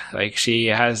Cub. Like she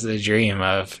has the dream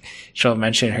of she'll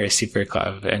mention her Super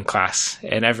Cub in class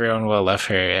and everyone will love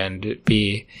her and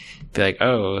be like,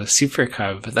 oh, Super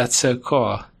Cub, that's so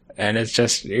cool. And it's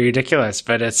just ridiculous,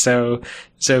 but it's so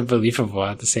believable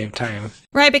at the same time.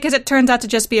 Right, because it turns out to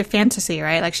just be a fantasy,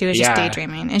 right? Like she was just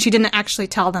daydreaming and she didn't actually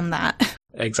tell them that.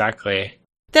 Exactly.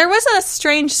 There was a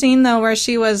strange scene though where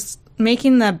she was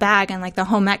making the bag in like the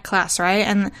home ec class, right?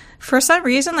 And for some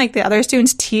reason, like the other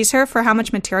students tease her for how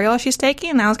much material she's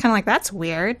taking. And I was kind of like, that's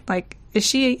weird. Like, is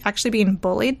she actually being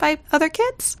bullied by other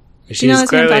kids? She's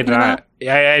clearly not.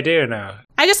 Yeah, I do know.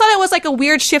 I just thought it was like a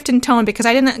weird shift in tone because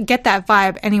I didn't get that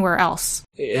vibe anywhere else.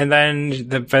 And then,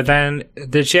 but then,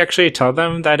 did she actually tell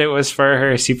them that it was for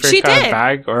her Super Cub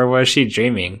bag, or was she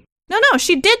dreaming? No,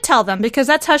 she did tell them because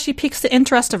that's how she piques the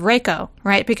interest of Reiko,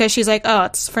 right? Because she's like, oh,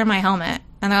 it's for my helmet.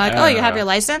 And they're like, oh, you have your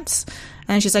license?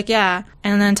 And she's like, yeah.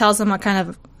 And then tells them what kind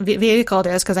of vehicle it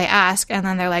is because they ask. And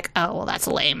then they're like, oh, well, that's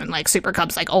lame. And like Super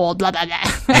Cub's like old, blah, blah,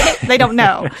 blah. They don't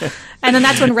know. And then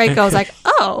that's when Reiko's like,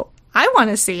 oh, I want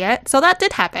to see it. So that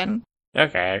did happen.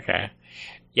 Okay.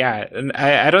 Yeah,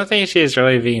 I don't think she's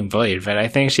really being bullied, but I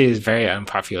think she's very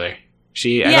unpopular.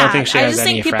 I don't think she has any friends. I just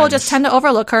think people just tend to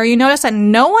overlook her. You notice that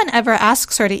no one ever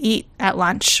asks her to eat at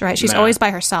lunch, right? She's always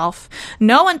by herself.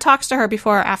 No one talks to her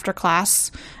before or after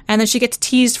class. And then she gets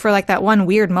teased for like that one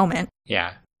weird moment.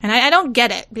 Yeah. And I don't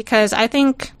get it because I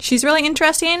think she's really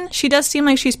interesting. She does seem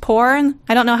like she's poor. And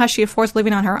I don't know how she affords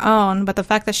living on her own. But the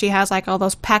fact that she has like all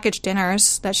those packaged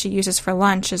dinners that she uses for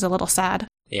lunch is a little sad.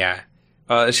 Yeah.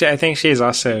 Well, I think she's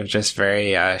also just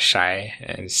very shy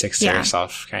and sticks to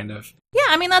herself, kind of. Yeah,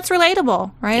 I mean, that's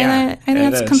relatable, right? Yeah, I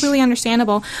think that's completely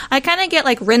understandable. I kind of get,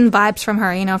 like, Rin vibes from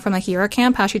her, you know, from, like,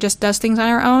 Eurocamp, how she just does things on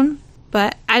her own.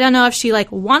 But I don't know if she,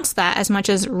 like, wants that as much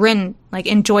as Rin, like,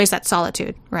 enjoys that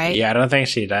solitude, right? Yeah, I don't think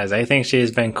she does. I think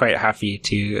she's been quite happy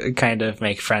to kind of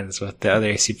make friends with the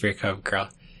other Super Cub girl.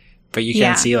 But you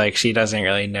can see, like, she doesn't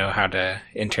really know how to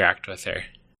interact with her.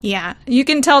 Yeah, you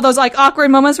can tell those, like, awkward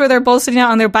moments where they're both sitting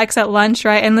out on their bikes at lunch,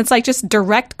 right? And it's, like, just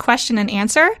direct question and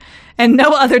answer and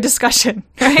no other discussion,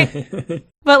 right?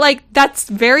 But, like, that's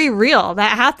very real.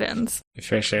 That happens.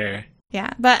 For sure.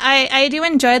 Yeah, but I do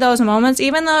enjoy those moments,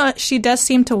 even though she does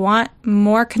seem to want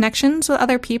more connections with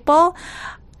other people.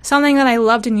 Something that I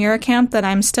loved in Eurocamp that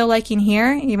I'm still liking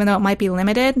here, even though it might be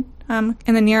limited in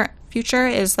the near future,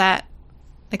 is that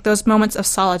like those moments of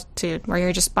solitude where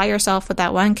you're just by yourself with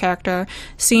that one character,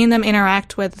 seeing them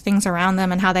interact with things around them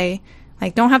and how they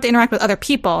like don't have to interact with other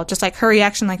people, just like her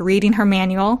reaction, like reading her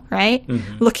manual, right?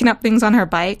 Mm-hmm. Looking up things on her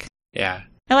bike. Yeah.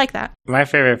 I like that. My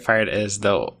favorite part is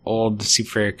the old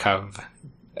Super Cub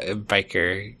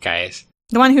biker guys.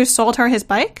 The one who sold her his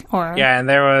bike? Or yeah, and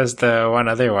there was the one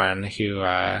other one who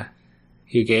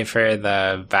gave her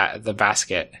the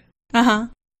basket. Uh-huh.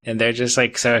 And they're just,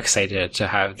 like, so excited to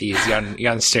have these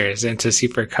youngsters into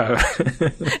Super Cub.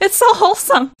 It's so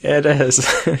wholesome. It is.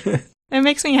 It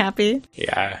makes me happy.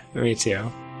 Yeah, me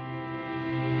too.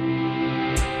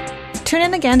 Tune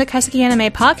in again to Kaiseki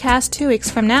Anime Podcast 2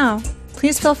 weeks from now.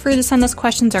 Please feel free to send us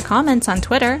questions or comments on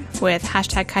Twitter with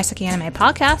hashtag Kaiseki Anime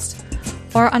Podcast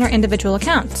or on our individual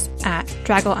accounts at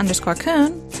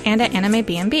Draggle_Kun and at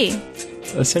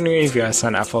AnimeBnB. Listen and review us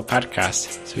on Apple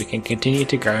Podcasts so we can continue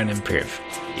to grow and improve.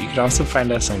 You can also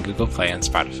find us on Google Play and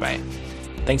Spotify.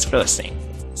 Thanks for listening.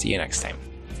 See you next time.